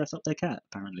person that will dress up their cat,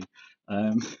 apparently.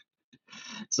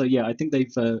 So yeah, I think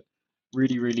they've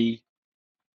really, really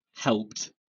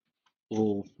helped,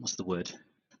 or what's the word?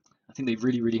 I think they've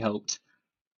really, really helped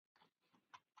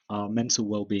our mental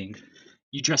well-being.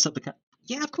 You dress up the cat?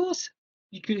 Yeah, of course.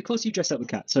 Of course you dress up the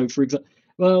cat. So for example,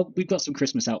 well, we've got some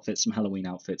Christmas outfits, some Halloween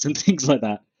outfits, and things like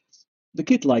that. The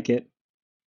kids like it.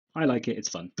 I like it. It's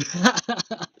fun.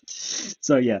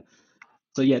 So yeah.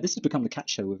 This has become the cat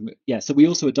show. So we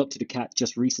also adopted a cat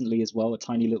just recently as well, a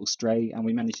tiny little stray, and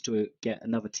we managed to get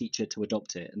another teacher to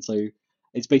adopt it. And so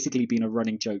it's basically been a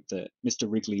running joke that Mr.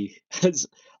 Wrigley has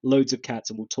loads of cats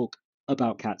and will talk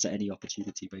about cats at any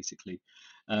opportunity, basically.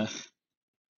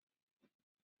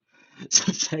 It's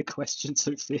a fair question,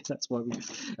 Sophia. That's why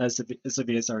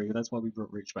Sophia, sorry, that's why we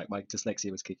brought Rich back. My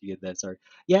dyslexia was kicking in there. Sorry.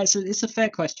 Yeah, it's a fair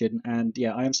question, and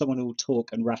yeah, I am someone who will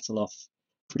talk and rattle off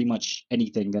pretty much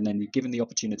anything, and then given the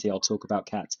opportunity, I'll talk about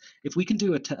cats. If we can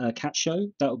do a cat show,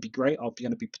 that would be great. I'm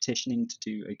going to be petitioning to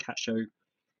do a cat show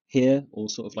here, or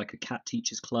sort of like a cat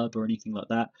teachers club or anything like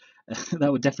that.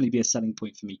 That would definitely be a selling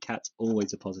point for me. Cats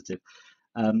always a positive.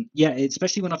 Yeah,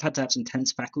 especially when I've had to have some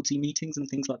tense faculty meetings and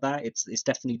things like that. It's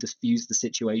definitely diffused the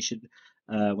situation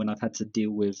when I've had to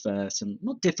deal with some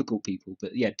not difficult people,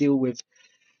 but yeah, deal with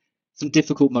some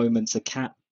difficult moments. A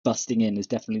cat busting in has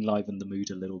definitely livened the mood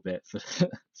a little bit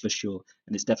for sure,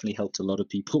 and it's definitely helped a lot of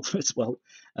people as well.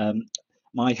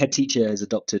 My head teacher has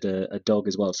adopted a dog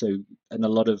as well. So, and a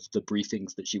lot of the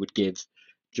briefings that she would give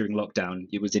during lockdown,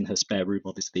 it was in her spare room,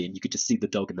 obviously, and you could just see the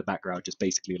dog in the background, just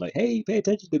basically like, "Hey, pay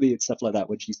attention to me," and stuff like that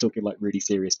when she's talking like really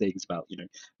serious things about,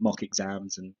 mock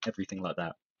exams and everything like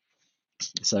that.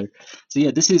 So, so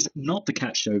yeah, this is not the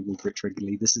Cat Show with Rich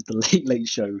Wrigley. This is the Late Late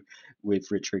Show with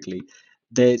Rich Wrigley.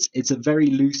 It's a very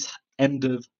loose end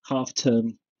of half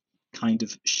term kind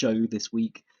of show this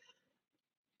week.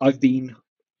 I've been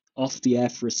off the air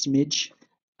for a smidge,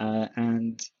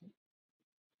 and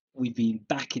we've been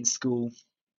back in school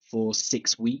for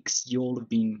 6 weeks. You all have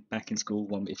been back in school,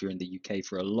 well, if you're in the UK,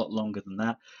 for a lot longer than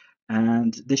that.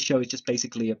 And this show is just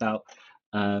basically about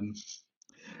if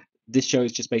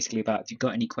you've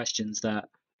got any questions that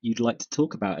you'd like to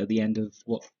talk about at the end of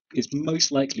what is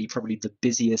most likely probably the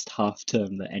busiest half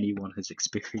term that anyone has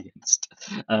experienced.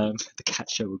 The Cat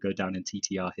Show will go down in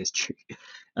TTR history.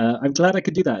 I'm glad I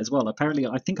could do that as well. Apparently,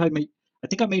 I think I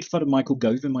made fun of Michael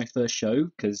Gove in my first show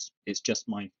because it's just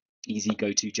my easy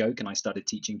go-to joke, and I started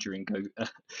teaching during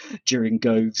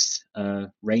Gove's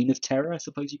reign of terror, I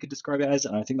suppose you could describe it as.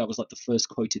 And I think that was like the first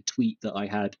quoted tweet that I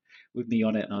had with me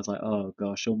on it, and I was like, oh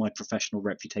gosh, all my professional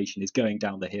reputation is going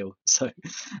down the hill. So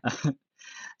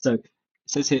so it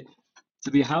says here,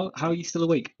 Sabia, how are you still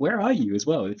awake? Where are you as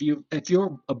well? If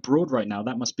you're abroad right now,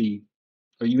 that must be,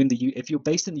 are you in the if you're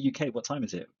based in the UK, what time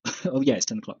is it? Oh yeah, it's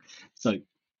 10 o'clock. So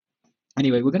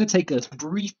anyway, we're going to take a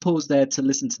brief pause there to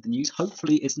listen to the news.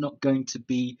 Hopefully it's not going to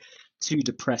be too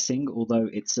depressing, although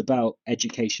it's about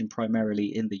education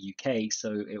primarily in the UK,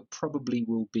 so it probably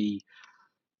will be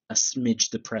a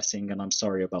smidge depressing, and I'm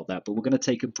sorry about that. But we're going to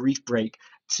take a brief break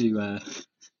to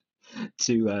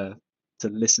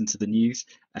listen to the news.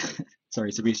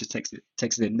 Sorry, Sabrina just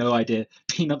texted in. No idea.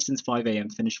 Been up since 5 a.m.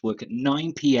 Finished work at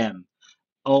 9 p.m.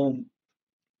 Oh,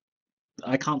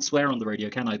 I can't swear on the radio,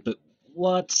 can I? But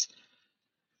what?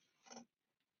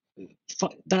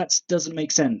 That doesn't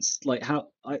make sense. Like,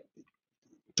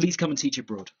 please come and teach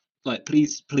abroad. Like,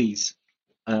 please.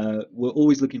 We're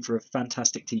always looking for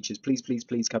fantastic teachers. Please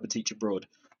come and teach abroad.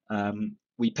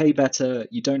 We pay better.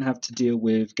 You don't have to deal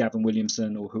with Gavin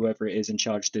Williamson or whoever it is in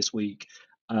charge this week.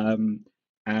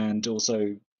 And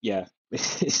also, yeah,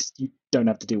 you don't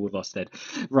have to deal with Ofsted.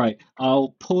 Right,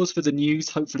 I'll pause for the news.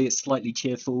 Hopefully it's slightly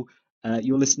cheerful.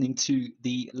 You're listening to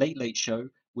the Late Late Show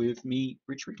with me,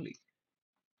 Rich Wrigley.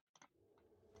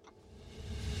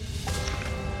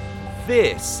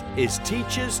 This is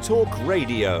Teachers Talk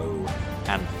Radio,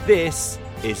 and this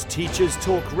is Teachers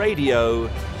Talk Radio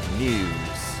News.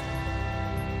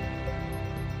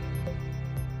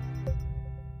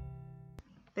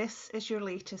 This is your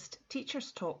latest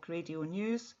Teachers Talk Radio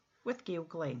News with Gail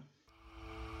Glenn.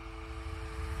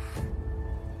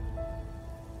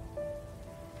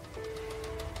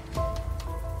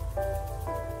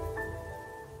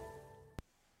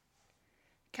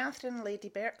 Catherine Lady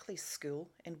Berkeley's school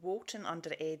in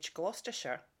Woolton-under-Edge,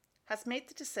 Gloucestershire, has made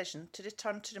the decision to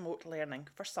return to remote learning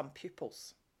for some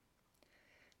pupils.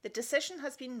 The decision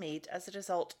has been made as a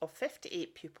result of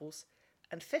 58 pupils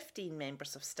and 15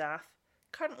 members of staff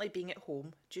currently being at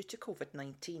home due to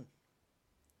COVID-19.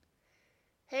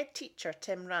 Head teacher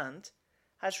Tim Rand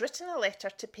has written a letter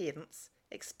to parents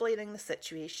explaining the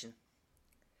situation.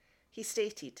 He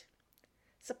stated,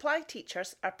 "Supply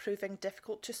teachers are proving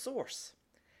difficult to source,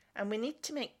 and we need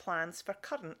to make plans for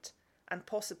current and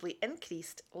possibly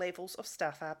increased levels of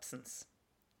staff absence.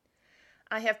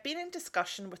 I have been in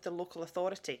discussion with the local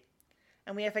authority,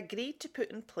 and we have agreed to put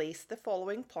in place the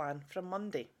following plan from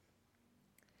Monday.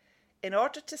 In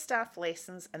order to staff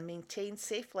lessons and maintain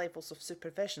safe levels of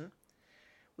supervision,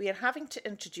 we are having to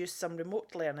introduce some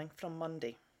remote learning from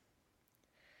Monday.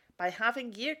 By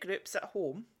having year groups at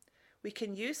home, we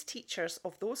can use teachers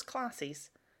of those classes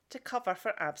to cover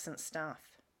for absent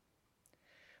staff.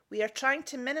 We are trying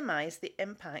to minimise the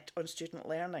impact on student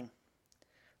learning,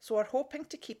 so are hoping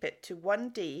to keep it to 1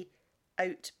 day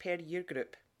out per year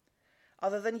group,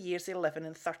 other than years 11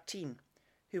 and 13,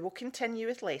 who will continue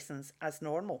with lessons as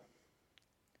normal."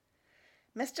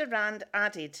 Mr. Rand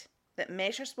added that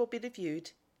measures will be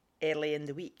reviewed early in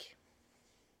the week.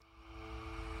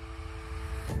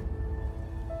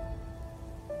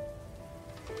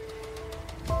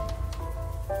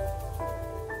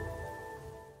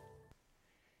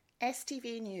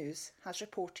 STV News has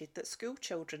reported that school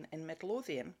children in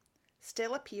Midlothian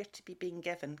still appear to be being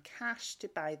given cash to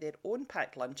buy their own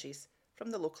packed lunches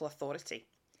from the local authority,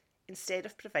 instead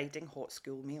of providing hot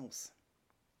school meals.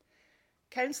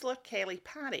 Councillor Kelly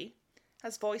Parry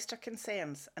has voiced her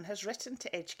concerns and has written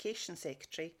to Education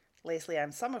Secretary Leslie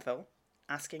Ann Somerville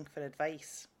asking for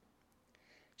advice.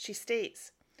 She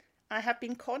states, I have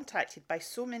been contacted by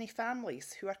so many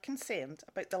families who are concerned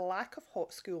about the lack of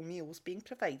hot school meals being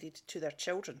provided to their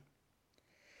children.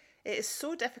 It is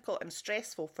so difficult and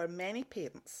stressful for many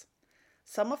parents,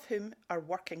 some of whom are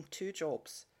working 2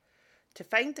 jobs, to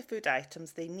find the food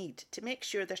items they need to make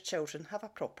sure their children have a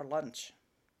proper lunch.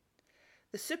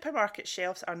 The supermarket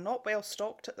shelves are not well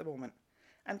stocked at the moment,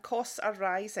 and costs are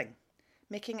rising,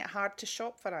 making it hard to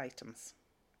shop for items.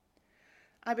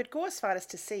 I would go as far as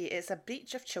to say it is a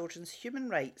breach of children's human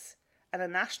rights and a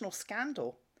national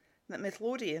scandal that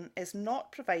Midlothian is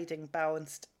not providing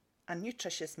balanced and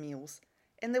nutritious meals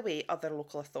in the way other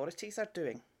local authorities are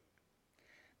doing.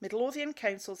 Midlothian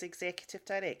Council's Executive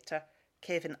Director,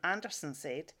 Kevin Anderson,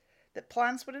 said that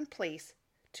plans were in place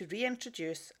to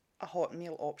reintroduce a hot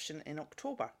meal option in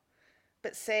October,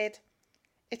 but said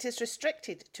it is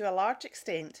restricted to a large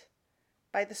extent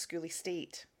by the school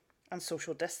estate and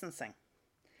social distancing.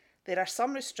 There are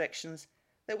some restrictions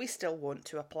that we still want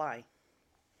to apply.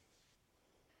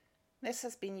 This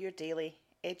has been your daily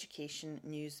education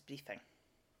news briefing.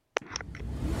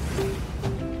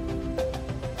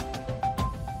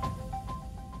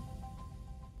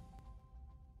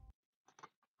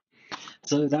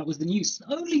 So that was the news.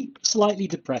 Only slightly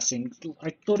depressing. I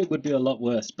thought it would be a lot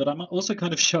worse, but I'm also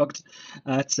kind of shocked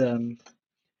at.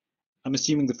 I'm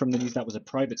assuming that from the news that was a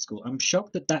private school. I'm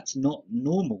shocked that that's not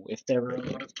normal. If there are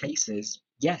a lot of cases,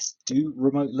 yes, do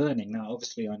remote learning. Now,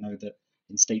 obviously, I know that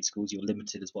in state schools you're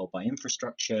limited as well by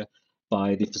infrastructure,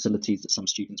 by the facilities that some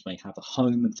students may have at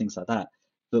home and things like that.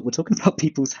 But we're talking about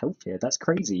people's health here. That's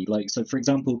crazy. Like, so for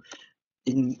example,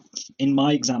 in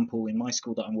my example, in my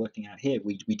school that I'm working at here,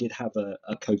 we did have a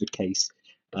COVID case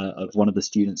of one of the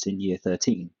students in year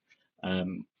 13.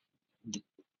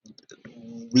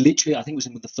 Literally, I think it was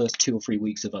in the first 2 or 3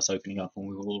 weeks of us opening up, and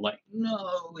we were all like,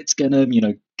 no, it's gonna,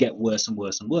 get worse and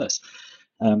worse and worse.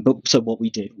 But so what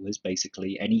we did was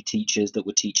basically any teachers that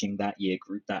were teaching that year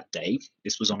group that day,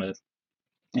 this was on a,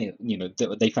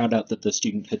 they found out that the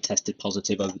student had tested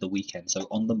positive over the weekend. So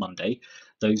on the Monday,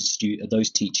 those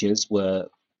teachers were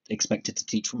expected to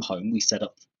teach from home. We set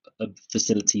up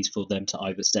facilities for them to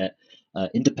either set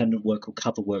independent work or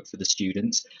cover work for the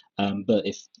students. But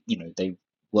if they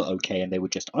were okay and they were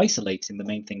just isolating, the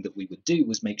main thing that we would do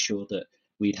was make sure that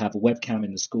we'd have a webcam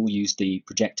in the school, use the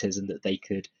projectors, and that they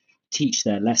could teach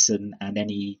their lesson, and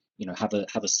any have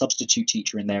a substitute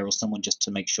teacher in there or someone just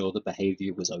to make sure the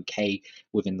behavior was okay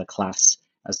within the class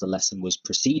as the lesson was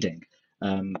proceeding.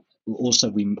 Also,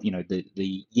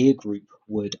 the year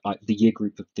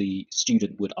group of the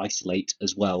student would isolate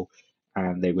as well,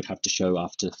 and they would have to show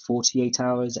after 48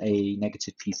 hours a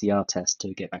negative PCR test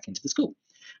to get back into the school,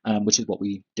 which is what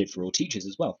we did for all teachers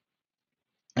as well.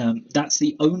 That's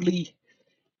the only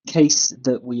case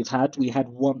that we've had. We had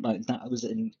one that was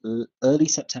in early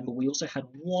September. We also had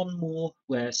one more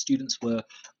where students were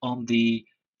on the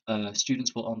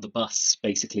bus,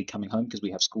 basically coming home, because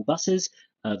we have school buses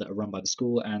that are run by the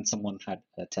school, and someone had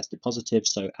tested positive.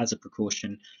 So as a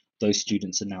precaution, those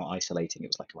students are now isolating. It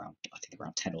was like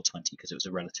around 10 or 20, because it was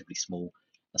a relatively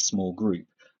small group,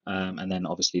 and then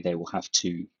obviously they will have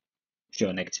to show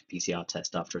a negative PCR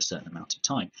test after a certain amount of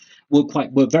time.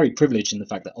 We're very privileged in the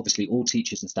fact that obviously all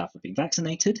teachers and staff have been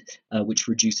vaccinated, which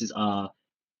reduces our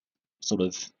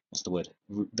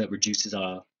that reduces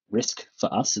our risk for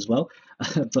us as well.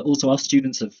 But also our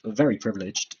students are very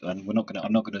privileged, and I'm not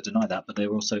going to deny that, but they're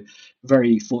also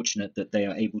very fortunate that they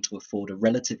are able to afford a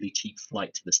relatively cheap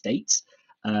flight to the States.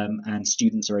 And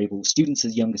students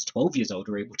as young as 12 years old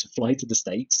are able to fly to the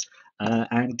States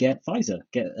and get Pfizer,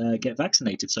 get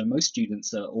vaccinated. So most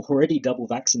students are already double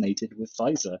vaccinated with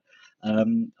Pfizer.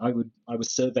 I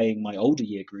was surveying my older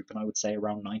year group, and I would say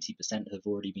around 90% have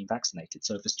already been vaccinated.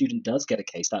 So if a student does get a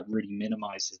case, that really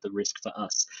minimizes the risk for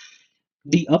us.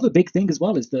 The other big thing as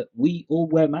well is that we all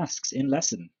wear masks in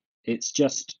lesson. It's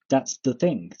just, that's the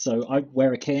thing. So I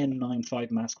wear a KN95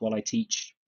 mask while I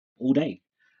teach all day.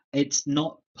 It's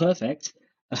not perfect,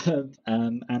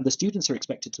 and the students are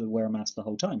expected to wear a mask the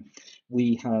whole time.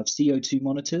 We have CO2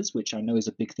 monitors, which I know is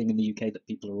a big thing in the UK that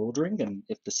people are ordering, and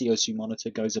if the CO2 monitor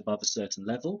goes above a certain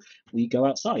level, we go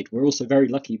outside. We're also very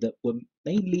lucky that we're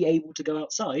mainly able to go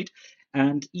outside,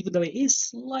 and even though it is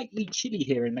slightly chilly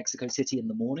here in Mexico City in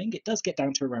the morning, it does get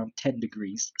down to around 10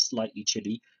 degrees, slightly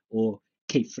chilly, or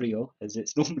que frio, as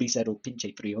it's normally said, or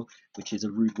pinche frio, which is a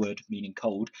rude word meaning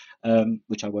cold,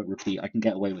 which I won't repeat. I can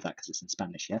get away with that because it's in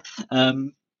Spanish, yeah.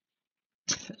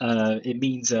 It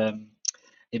means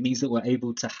that we're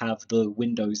able to have the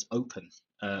windows open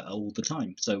all the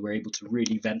time, so we're able to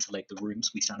really ventilate the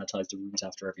rooms. We sanitize the rooms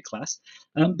after every class,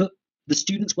 but the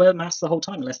students wear masks the whole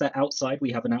time unless they're outside.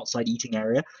 We have an outside eating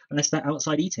area unless they're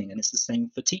outside eating, and it's the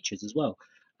same for teachers as well.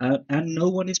 And no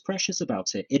one is precious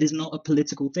about it. It is not a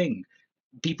political thing.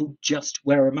 People just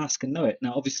wear a mask and know it.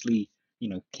 Now, obviously,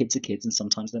 kids are kids, and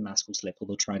sometimes their mask will slip, or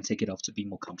they'll try and take it off to be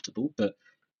more comfortable. But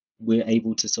we're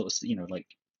able to sort of, like,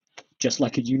 just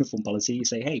like a uniform policy, you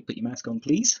say, hey, put your mask on,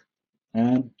 please.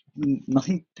 And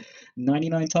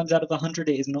 99 times out of 100,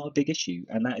 it is not a big issue.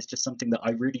 And that is just something that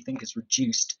I really think has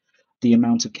reduced the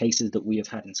amount of cases that we have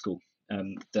had in school.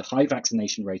 The high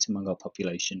vaccination rate among our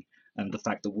population, and the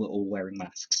fact that we're all wearing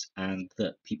masks, and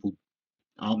that people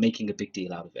are making a big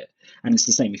deal out of it. And it's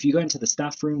the same if you go into the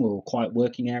staff room or a quiet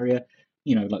working area.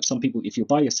 Like some people, if you're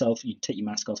by yourself, you take your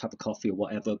mask off, have a coffee or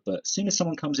whatever. But as soon as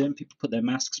someone comes in, people put their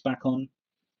masks back on,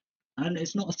 and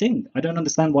it's not a thing. I don't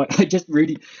understand why.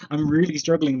 I'm really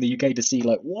struggling in the UK to see,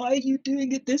 like, why are you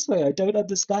doing it this way? I don't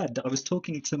understand. I was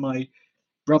talking to my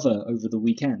brother over the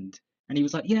weekend, and he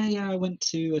was like, yeah, I went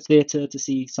to a theatre to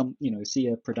see see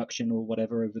a production or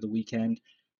whatever over the weekend.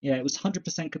 Yeah, it was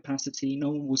 100% capacity. No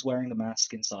one was wearing a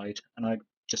mask inside. And I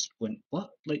just went,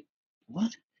 what? Like,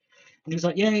 what? And he was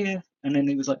like, yeah. And then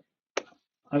he was like,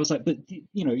 I was like, but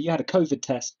you had a COVID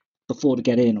test before to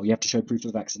get in, or you have to show proof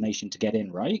of vaccination to get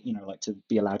in, right? Like to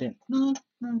be allowed in. No,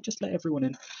 just let everyone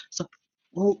in. So,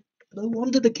 well, no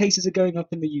wonder the cases are going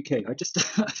up in the UK.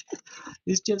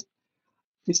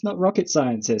 It's not rocket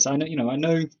science. I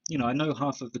know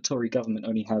half of the Tory government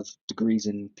only have degrees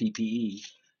in PPE.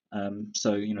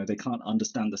 So they can't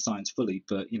understand the science fully,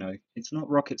 but it's not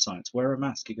rocket science. Wear a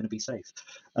mask, you're going to be safe,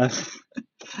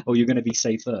 or you're going to be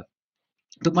safer.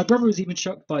 But my brother was even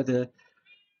shocked by the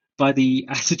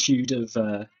attitude of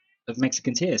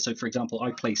Mexicans here. So, for example,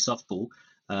 I play softball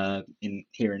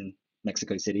here in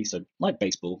Mexico City. So, like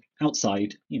baseball,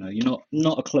 outside, you're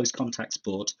not a close contact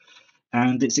sport,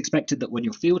 and it's expected that when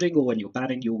you're fielding or when you're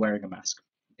batting, you're wearing a mask.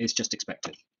 It's just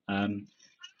expected.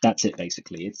 That's it,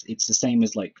 basically. It's the same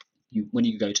as like when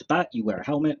you go to bat, you wear a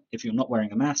helmet. If you're not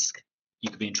wearing a mask, you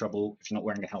could be in trouble. If you're not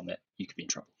wearing a helmet, you could be in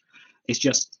trouble. It's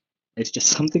just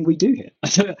something we do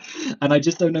here. And I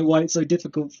just don't know why it's so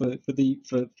difficult for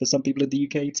some people in the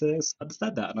UK to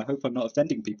understand that. And I hope I'm not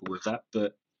offending people with that,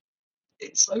 but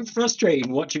it's so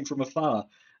frustrating watching from afar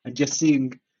and just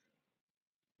seeing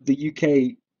the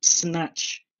UK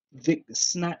snatch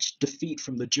defeat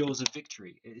from the jaws of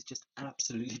victory. It is just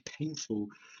absolutely painful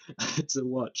to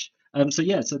watch.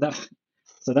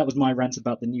 So that was my rant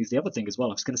about the news. The other thing as well,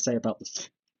 I was going to say about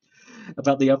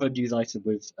the other news item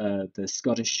with the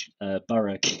Scottish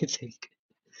borough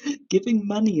giving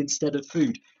money instead of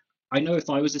food. I know if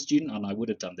I was a student, and I would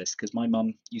have done this, because my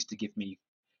mum used to give me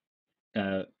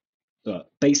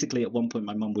basically at one point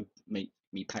my mum would make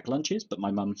me pack lunches, but my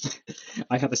mum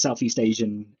I have a Southeast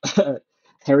Asian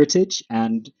heritage,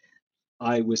 and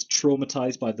I was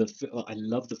traumatized by I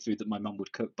love the food that my mum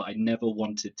would cook, but I never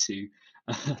wanted to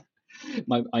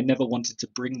I never wanted to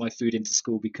bring my food into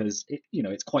school because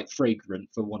it's quite fragrant,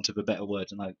 for want of a better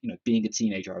word. And being a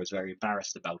teenager, I was very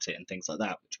embarrassed about it and things like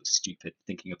that, which was stupid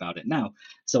thinking about it now.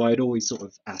 So I'd always sort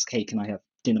of ask, hey, can I have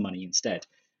dinner money instead?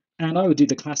 And I would do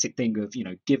the classic thing of,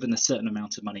 given a certain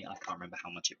amount of money, I can't remember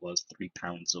how much it was,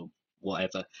 £3 or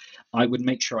whatever, I would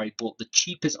make sure I bought the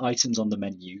cheapest items on the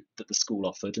menu that the school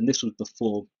offered. And this was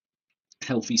before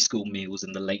healthy school meals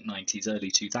in the late 90s,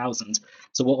 early 2000s.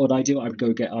 So what would I do? I would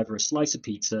go get either a slice of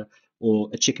pizza or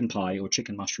a chicken pie or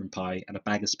chicken mushroom pie and a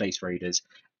bag of Space Raiders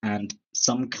and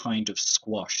some kind of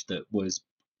squash that was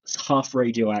half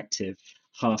radioactive,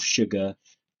 half sugar,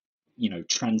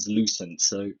 translucent.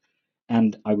 So,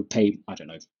 and I would pay, I don't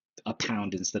know,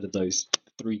 £1 instead of those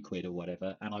 £3 or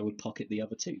whatever, and I would pocket the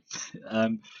other two.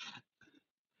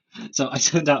 So I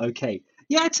turned out okay.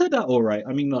 Yeah, I turned out all right.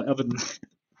 I mean, like, other than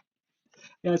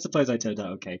yeah, I suppose I turned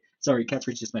out okay. Sorry,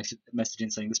 Catherine's just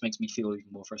messaging saying this makes me feel even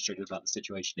more frustrated about the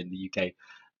situation in the UK.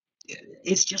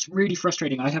 It's just really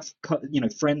frustrating. I have,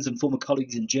 friends and former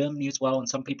colleagues in Germany as well, and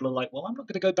some people are like, well, I'm not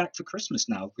going to go back for Christmas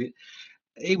now.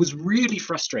 It was really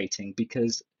frustrating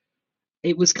because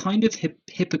it was kind of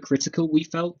hypocritical. We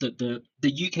felt that the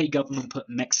UK government put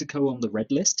Mexico on the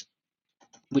red list,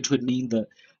 which would mean that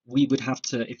we would have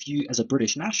to, if you as a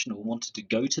British national wanted to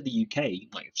go to the UK,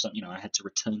 like if I had to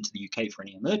return to the UK for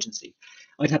any emergency,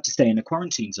 I'd have to stay in a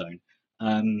quarantine zone,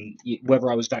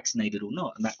 whether I was vaccinated or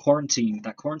not. And that quarantine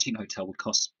hotel would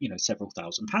cost several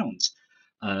 £1,000s,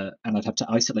 and I'd have to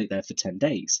isolate there for 10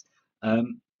 days.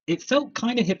 It felt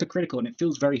kind of hypocritical, and it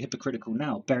feels very hypocritical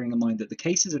now, bearing in mind that the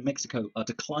cases in Mexico are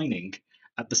declining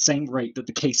at the same rate that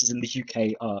the cases in the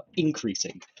UK are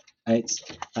increasing.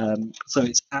 So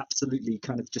it's absolutely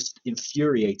kind of just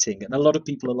infuriating, and a lot of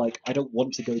people are like, I don't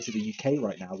want to go to the UK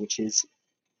right now, which is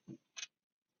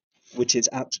which is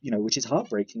which is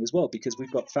heartbreaking as well, because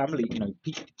we've got family,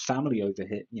 family over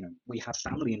here. We have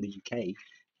family in the UK.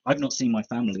 I've not seen my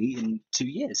family in 2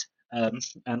 years, and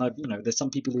there's some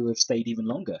people who have stayed even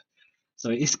longer. So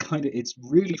it's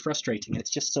really frustrating. It's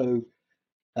just so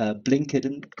blinkered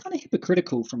and kind of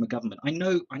hypocritical from a government. I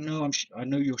know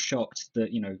you're shocked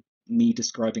that me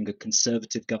describing a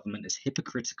conservative government as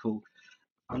hypocritical.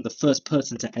 I'm the first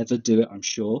person to ever do it, I'm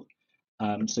sure.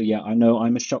 So yeah, I know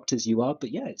I'm as shocked as you are,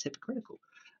 but yeah, it's hypocritical.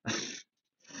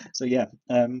 So yeah.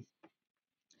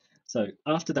 So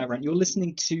after that rant, you're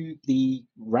listening to the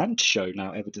rant show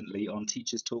now, evidently on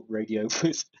Teachers Talk Radio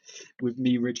with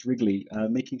me, Rich Wrigley,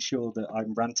 making sure that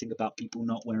I'm ranting about people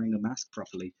not wearing a mask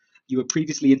properly. You were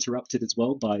previously interrupted as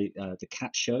well by the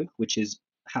cat show, which has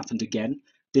happened again.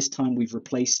 This time we've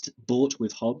replaced Bort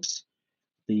with Hobbs,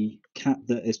 the cat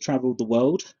that has travelled the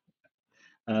world.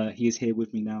 He is here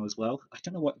with me now as well. I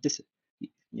don't know what this.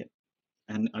 Yeah,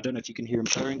 and I don't know if you can hear him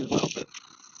purring as well, but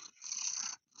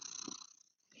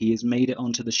he has made it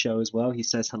onto the show as well. He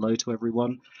says hello to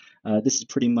everyone. This is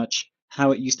pretty much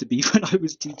how it used to be when I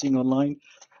was teaching online.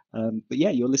 But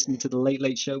yeah, you're listening to the Late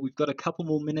Late Show. We've got a couple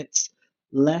more minutes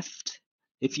left.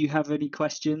 If you have any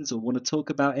questions or want to talk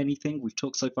about anything, we've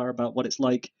talked so far about what it's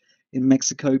like in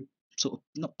Mexico, sort of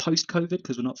not post-COVID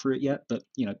because we're not through it yet, but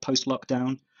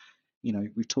post-lockdown.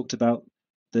 We've talked about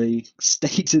the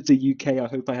state of the UK. I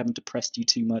hope I haven't depressed you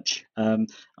too much. I'm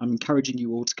encouraging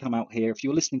you all to come out here. If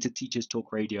you're listening to Teachers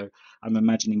Talk Radio, I'm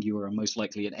imagining you are most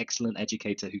likely an excellent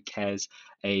educator who cares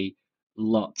a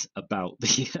lot about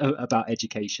about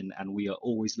education, and we are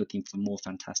always looking for more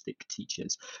fantastic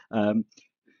teachers.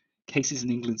 Cases in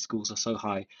England schools are so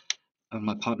high, and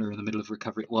my partner in the middle of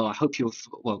recovery. Well,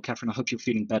 Catherine, I hope you're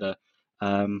feeling better.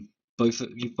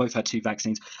 You've both had 2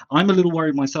 vaccines. I'm a little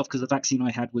worried myself because the vaccine I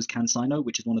had was CanSino,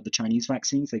 which is one of the Chinese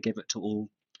vaccines. They gave it to all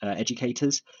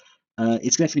educators.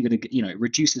 It's definitely going to, it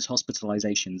reduces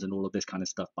hospitalizations and all of this kind of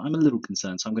stuff. But I'm a little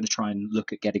concerned, so I'm going to try and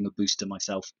look at getting a booster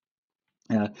myself.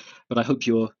 But I hope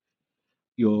you're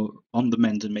on the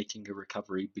mend and making a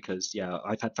recovery, because yeah,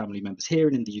 I've had family members here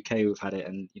and in the UK who have had it,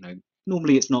 and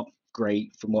normally it's not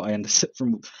great from what I understand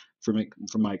from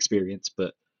my experience,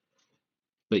 but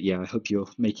yeah, I hope you're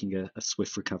making a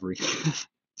swift recovery.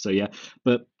 So yeah,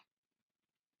 but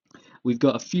we've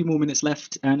got a few more minutes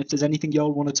left, and if there's anything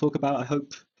y'all want to talk about, I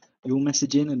hope you'll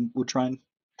message in and we'll try and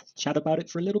chat about it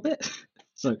for a little bit.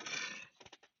 So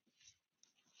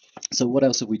what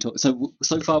else have we talked?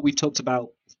 So far we've talked about,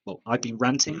 well, I've been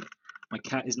ranting. My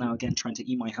cat is now again trying to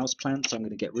eat my houseplant, so I'm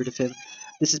going to get rid of him.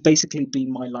 This has basically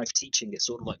been my life teaching. It's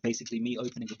sort of like basically me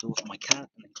opening a door for my cat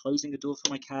and then closing a door for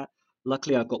my cat.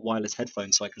 Luckily, I've got wireless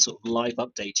headphones, so I can sort of live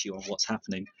update you on what's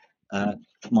happening.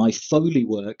 My Foley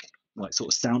work, like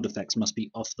sort of sound effects, must be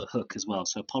off the hook as well,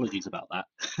 so apologies about that.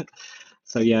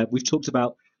 So yeah, we've talked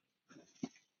about...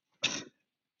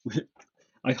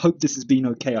 I hope this has been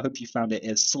okay. I hope you found it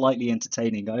as slightly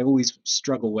entertaining. I always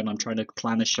struggle when I'm trying to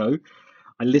plan a show.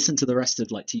 I listen to the rest of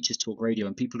like Teachers Talk Radio,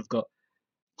 and people have got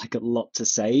like a lot to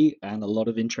say and a lot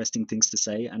of interesting things to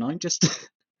say. And I'm just,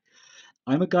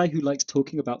 I'm a guy who likes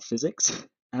talking about physics,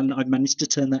 and I've managed to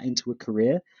turn that into a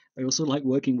career. I also like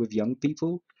working with young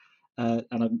people,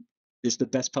 and it's the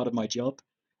best part of my job.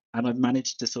 And I've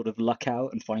managed to sort of luck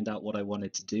out and find out what I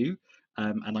wanted to do.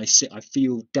 And I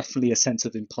feel definitely a sense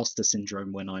of imposter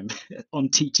syndrome when I'm on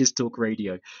Teachers Talk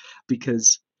Radio,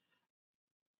 because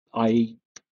I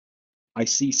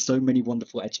see so many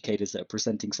wonderful educators that are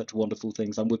presenting such wonderful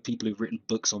things. I'm with people who've written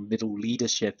books on middle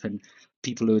leadership, and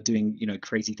people who are doing,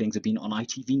 crazy things, have been on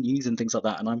ITV News and things like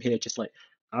that. And I'm here just like,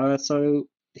 so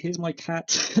here's my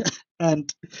cat,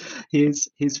 and here's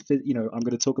his, I'm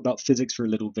going to talk about physics for a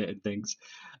little bit and things.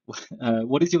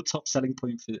 What is your top selling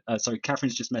point for, sorry,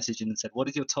 Catherine's just messaged in and said, what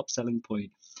is your top selling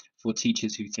point for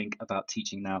teachers who think about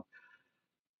teaching now?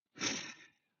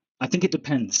 I think it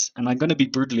depends, and I'm going to be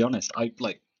brutally honest.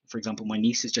 For example, my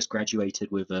niece has just graduated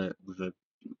with a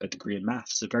degree in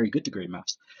maths, a very good degree in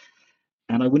maths,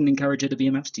 and I wouldn't encourage her to be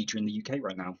a maths teacher in the UK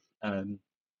right now.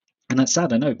 And that's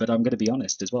sad, I know, but I'm going to be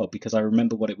honest as well, because I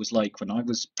remember what it was like when I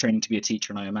was training to be a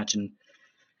teacher, and I imagine,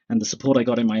 and the support I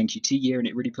got in my NQT year, and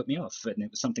it really put me off, and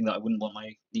it was something that I wouldn't want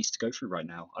my niece to go through right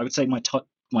now. I would say my top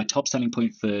selling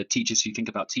point for teachers who think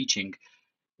about teaching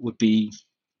would be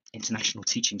international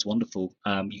teaching is wonderful.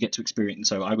 You get to experience,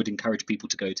 so I would encourage people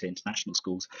to go to international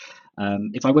schools.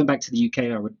 If I went back to the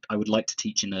UK, I would like to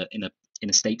teach in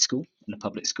a state school, in a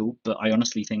public school. But I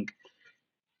honestly think,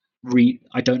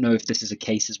 I don't know if this is a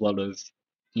case as well of,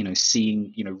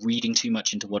 seeing, reading too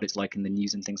much into what it's like in the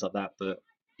news and things like that. But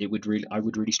I would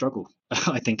really struggle.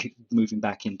 I think moving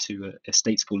back into a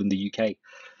state school in the UK.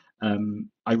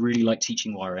 I really like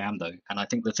teaching where I am though, and I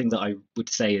think the thing that I would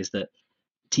say is that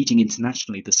teaching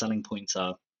internationally, the selling points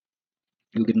are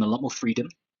you're given a lot more freedom,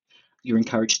 you're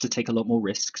encouraged to take a lot more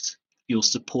risks, you're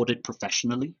supported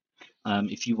professionally.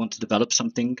 If you want to develop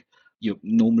something, you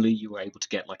are able to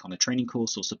get like on a training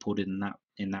course or supported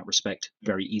in that respect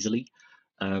very easily.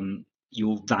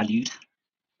 You're valued.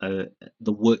 The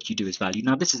work you do is valued.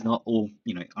 Now, this is not all,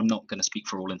 I'm not going to speak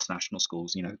for all international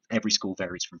schools. Every school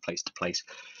varies from place to place.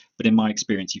 But in my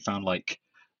experience, I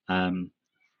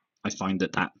find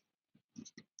that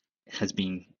has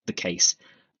been the case.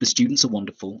 The students are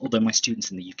wonderful, although my students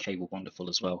in the UK were wonderful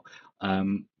as well.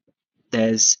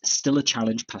 There's still a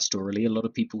challenge pastorally. A lot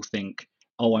of people think,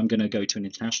 oh, I'm going to go to an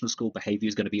international school, behavior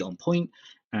is going to be on point,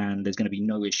 and there's going to be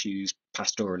no issues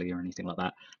pastorally or anything like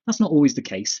that. That's not always the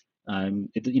case.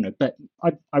 But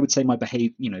I would say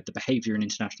the behavior in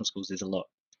international schools is a lot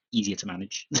easier to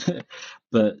manage,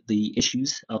 but the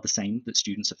issues are the same that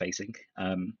students are facing.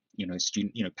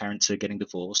 Parents are getting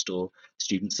divorced, or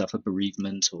students suffer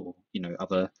bereavement, or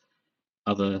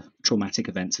other traumatic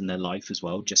events in their life as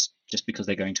well. Just because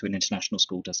they're going to an international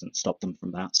school doesn't stop them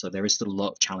from that. So there is still a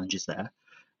lot of challenges there.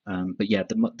 But yeah,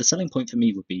 the selling point for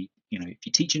me would be, if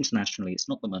you teach internationally, it's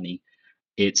not the money.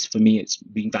 It's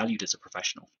being valued as a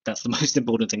professional. That's the most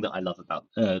important thing that I love about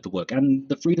the work, and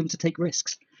the freedom to take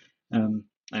risks,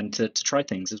 and to try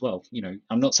things as well.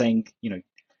 I'm not saying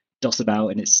doss about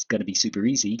and it's going to be super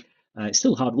easy. It's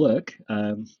still hard work.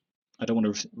 I don't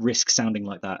want to risk sounding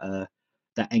like that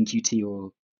NQT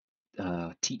or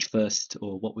Teach First,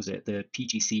 or what was it, the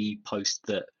PGC post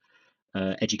that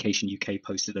Education UK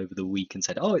posted over the week and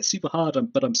said, oh, it's super hard,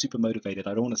 but I'm super motivated.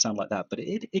 I don't want to sound like that, but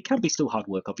it can be still hard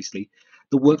work, obviously.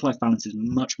 The work-life balance is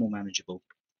much more manageable.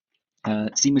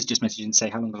 Seema's just messaged and say,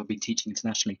 how long have I been teaching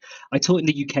internationally? I taught in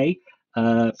the UK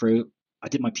I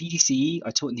did my PGCE.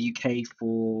 I taught in the UK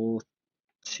for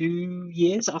 2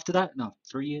 years after that. No,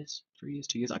 3 years, 2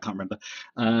 years. I can't remember.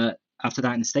 After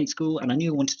that in the state school, and I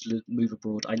knew I wanted to move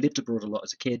abroad. I lived abroad a lot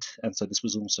as a kid, and so this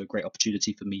was also a great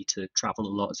opportunity for me to travel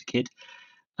a lot as a kid.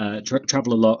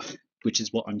 Travel a lot, which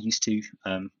is what I'm used to.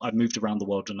 I've moved around the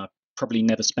world, and I've probably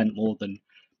never spent more than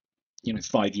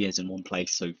 5 years in one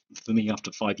place. So for me,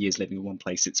 after 5 years living in one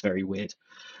place, it's very weird.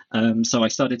 So I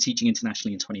started teaching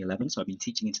internationally in 2011. So I've been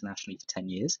teaching internationally for 10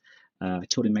 years. I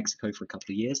taught in Mexico for a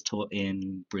couple of years, taught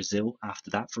in Brazil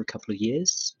after that for a couple of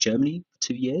years, Germany for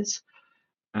 2 years.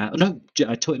 No,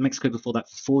 I taught in Mexico before that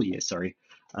for 4 years, sorry.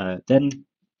 Then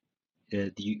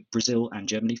Brazil and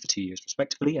Germany for 2 years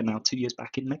respectively, and now 2 years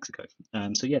back in Mexico.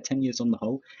 So yeah, 10 years on the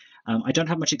whole. I don't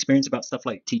have much experience about stuff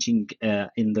like teaching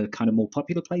in the kind of more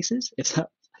popular places, if that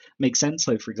makes sense.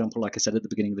 So for example, like I said at the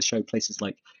beginning of the show, places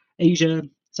like Asia,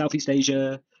 Southeast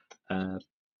Asia, the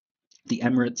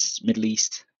Emirates, Middle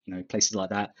East, places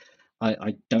like that.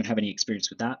 I don't have any experience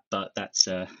with that, but that's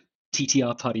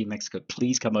TTR party in Mexico.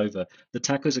 Please come over. The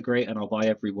tacos are great, and I'll buy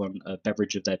everyone a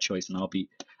beverage of their choice, and I'll be...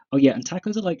 Oh yeah, and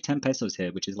tacos are like 10 pesos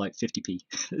here, which is like 50p.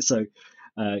 So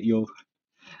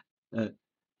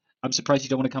I'm surprised you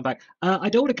don't want to come back. I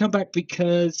don't want to come back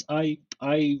because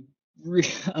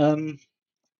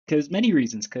because many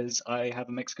reasons. Because I have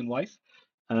a Mexican wife,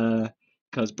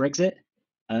 because Brexit,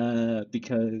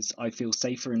 because I feel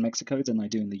safer in Mexico than I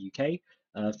do in the UK,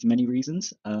 for many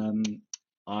reasons.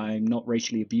 I'm not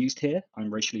racially abused here.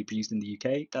 I'm racially abused in the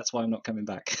UK. That's why I'm not coming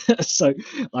back. So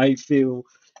I feel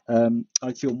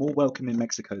more welcome in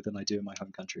Mexico than I do in my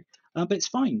home country. But it's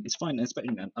fine. It's fine.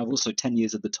 I've also 10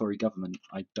 years of the Tory government.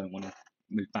 I don't want to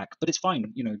move back, but it's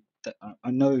fine.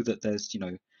 I know that there's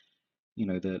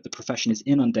the profession is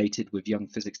inundated with young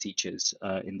physics teachers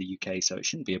in the UK, so it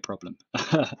shouldn't be a problem.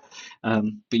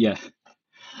 But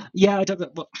yeah, I don't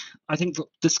know. Well, I think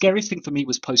the scariest thing for me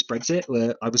was post-Brexit,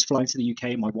 where I was flying to the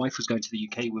UK. My wife was going to the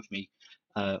UK with me,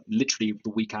 literally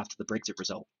the week after the Brexit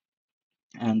result,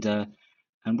 and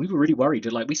we were really worried.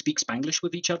 Like, we speak Spanglish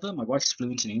with each other. My wife's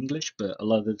fluent in English, but a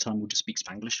lot of the time we'll just speak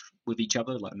Spanglish with each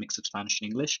other, like a mix of Spanish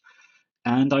and English.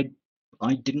 And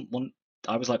I didn't want.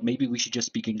 I was like, maybe we should just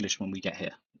speak English when we get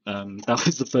here. That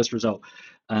was the first result.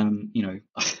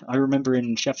 I remember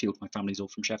in Sheffield, my family's all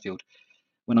from Sheffield.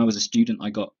 When I was a student, I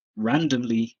got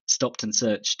randomly stopped and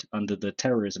searched under the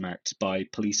Terrorism Act by a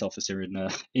police officer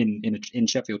in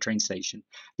Sheffield train station.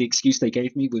 The excuse they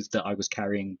gave me was that I was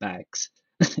carrying bags.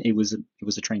 It was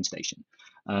a train station.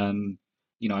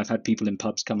 I've had people in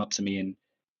pubs come up to me and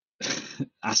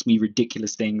ask me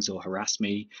ridiculous things or harass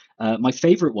me. My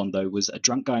favorite one though was a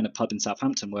drunk guy in a pub in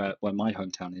Southampton, where my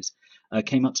hometown is,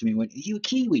 came up to me and went, "Are you a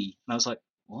Kiwi?" And I was like,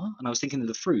 "What?" And I was thinking of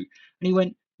the fruit, and he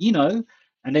went,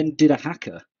 and then did a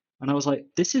hacker And I was like,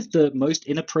 this is the most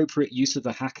inappropriate use of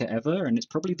a hacker ever, and it's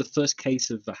probably the first case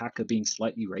of a hacker being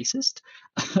slightly racist.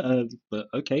 But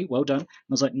okay, well done. And I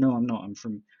was like, no, I'm not. I'm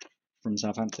from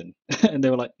Southampton. And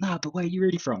they were like, nah, but where are you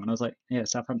really from? And I was like, yeah,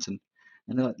 Southampton.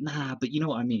 And they're like, nah, but you know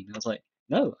what I mean. And I was like,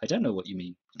 no, I don't know what you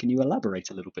mean. Can you elaborate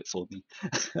a little bit for me?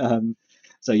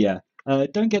 So yeah,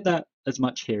 don't get that as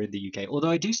much here in the UK.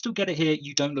 Although I do still get it here.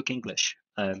 You don't look English,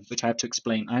 which I have to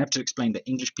explain. I have to explain that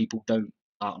English people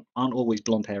aren't always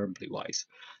blonde hair and blue eyes.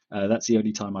 That's the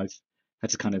only time I've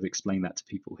had to kind of explain that to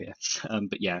people here.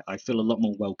 But yeah, I feel a lot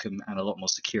more welcome and a lot more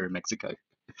secure in Mexico.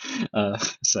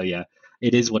 So yeah,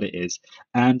 it is what it is.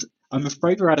 And I'm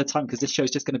afraid we're out of time because this show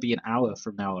is just going to be an hour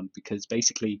from now on, because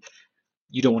basically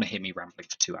you don't want to hear me rambling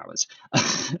for 2 hours.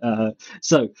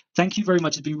 So thank you very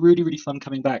much. It's been really, really fun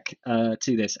coming back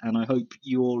to this, and I hope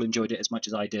you all enjoyed it as much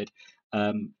as I did.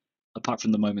 Apart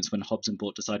from the moments when Hobbs and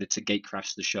Bort decided to gate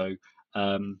crash the show.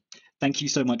 Thank you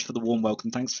so much for the warm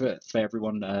welcome. Thanks for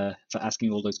everyone for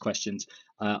asking all those questions.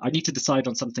 I need to decide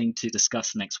on something to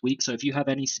discuss next week. So if you have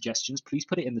any suggestions, please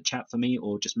put it in the chat for me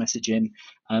or just message in.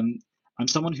 I'm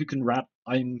someone who can rap.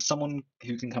 I'm someone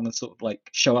who can come and sort of like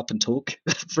show up and talk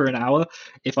for an hour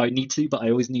if I need to, but I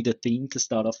always need a theme to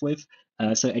start off with.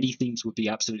 So any themes would be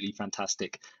absolutely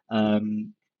fantastic.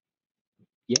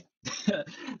 Yeah,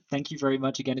 thank you very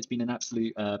much again. It's been an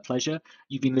absolute pleasure.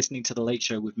 You've been listening to The Late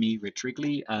Show with me, Rich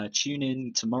Wrigley. Tune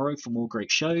in tomorrow for more great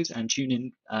shows, and tune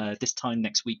in this time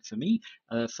next week for me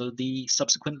for the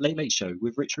subsequent Late Late Show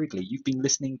with Rich Wrigley. You've been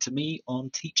listening to me on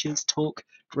Teachers Talk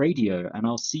Radio, and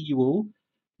I'll see you all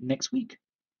next week.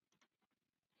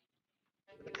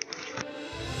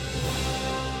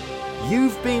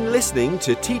 You've been listening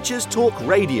to Teachers Talk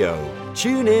Radio.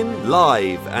 Tune in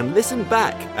live and listen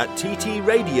back at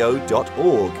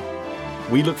ttradio.org.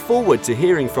 We look forward to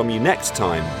hearing from you next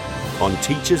time on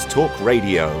Teachers Talk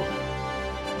Radio.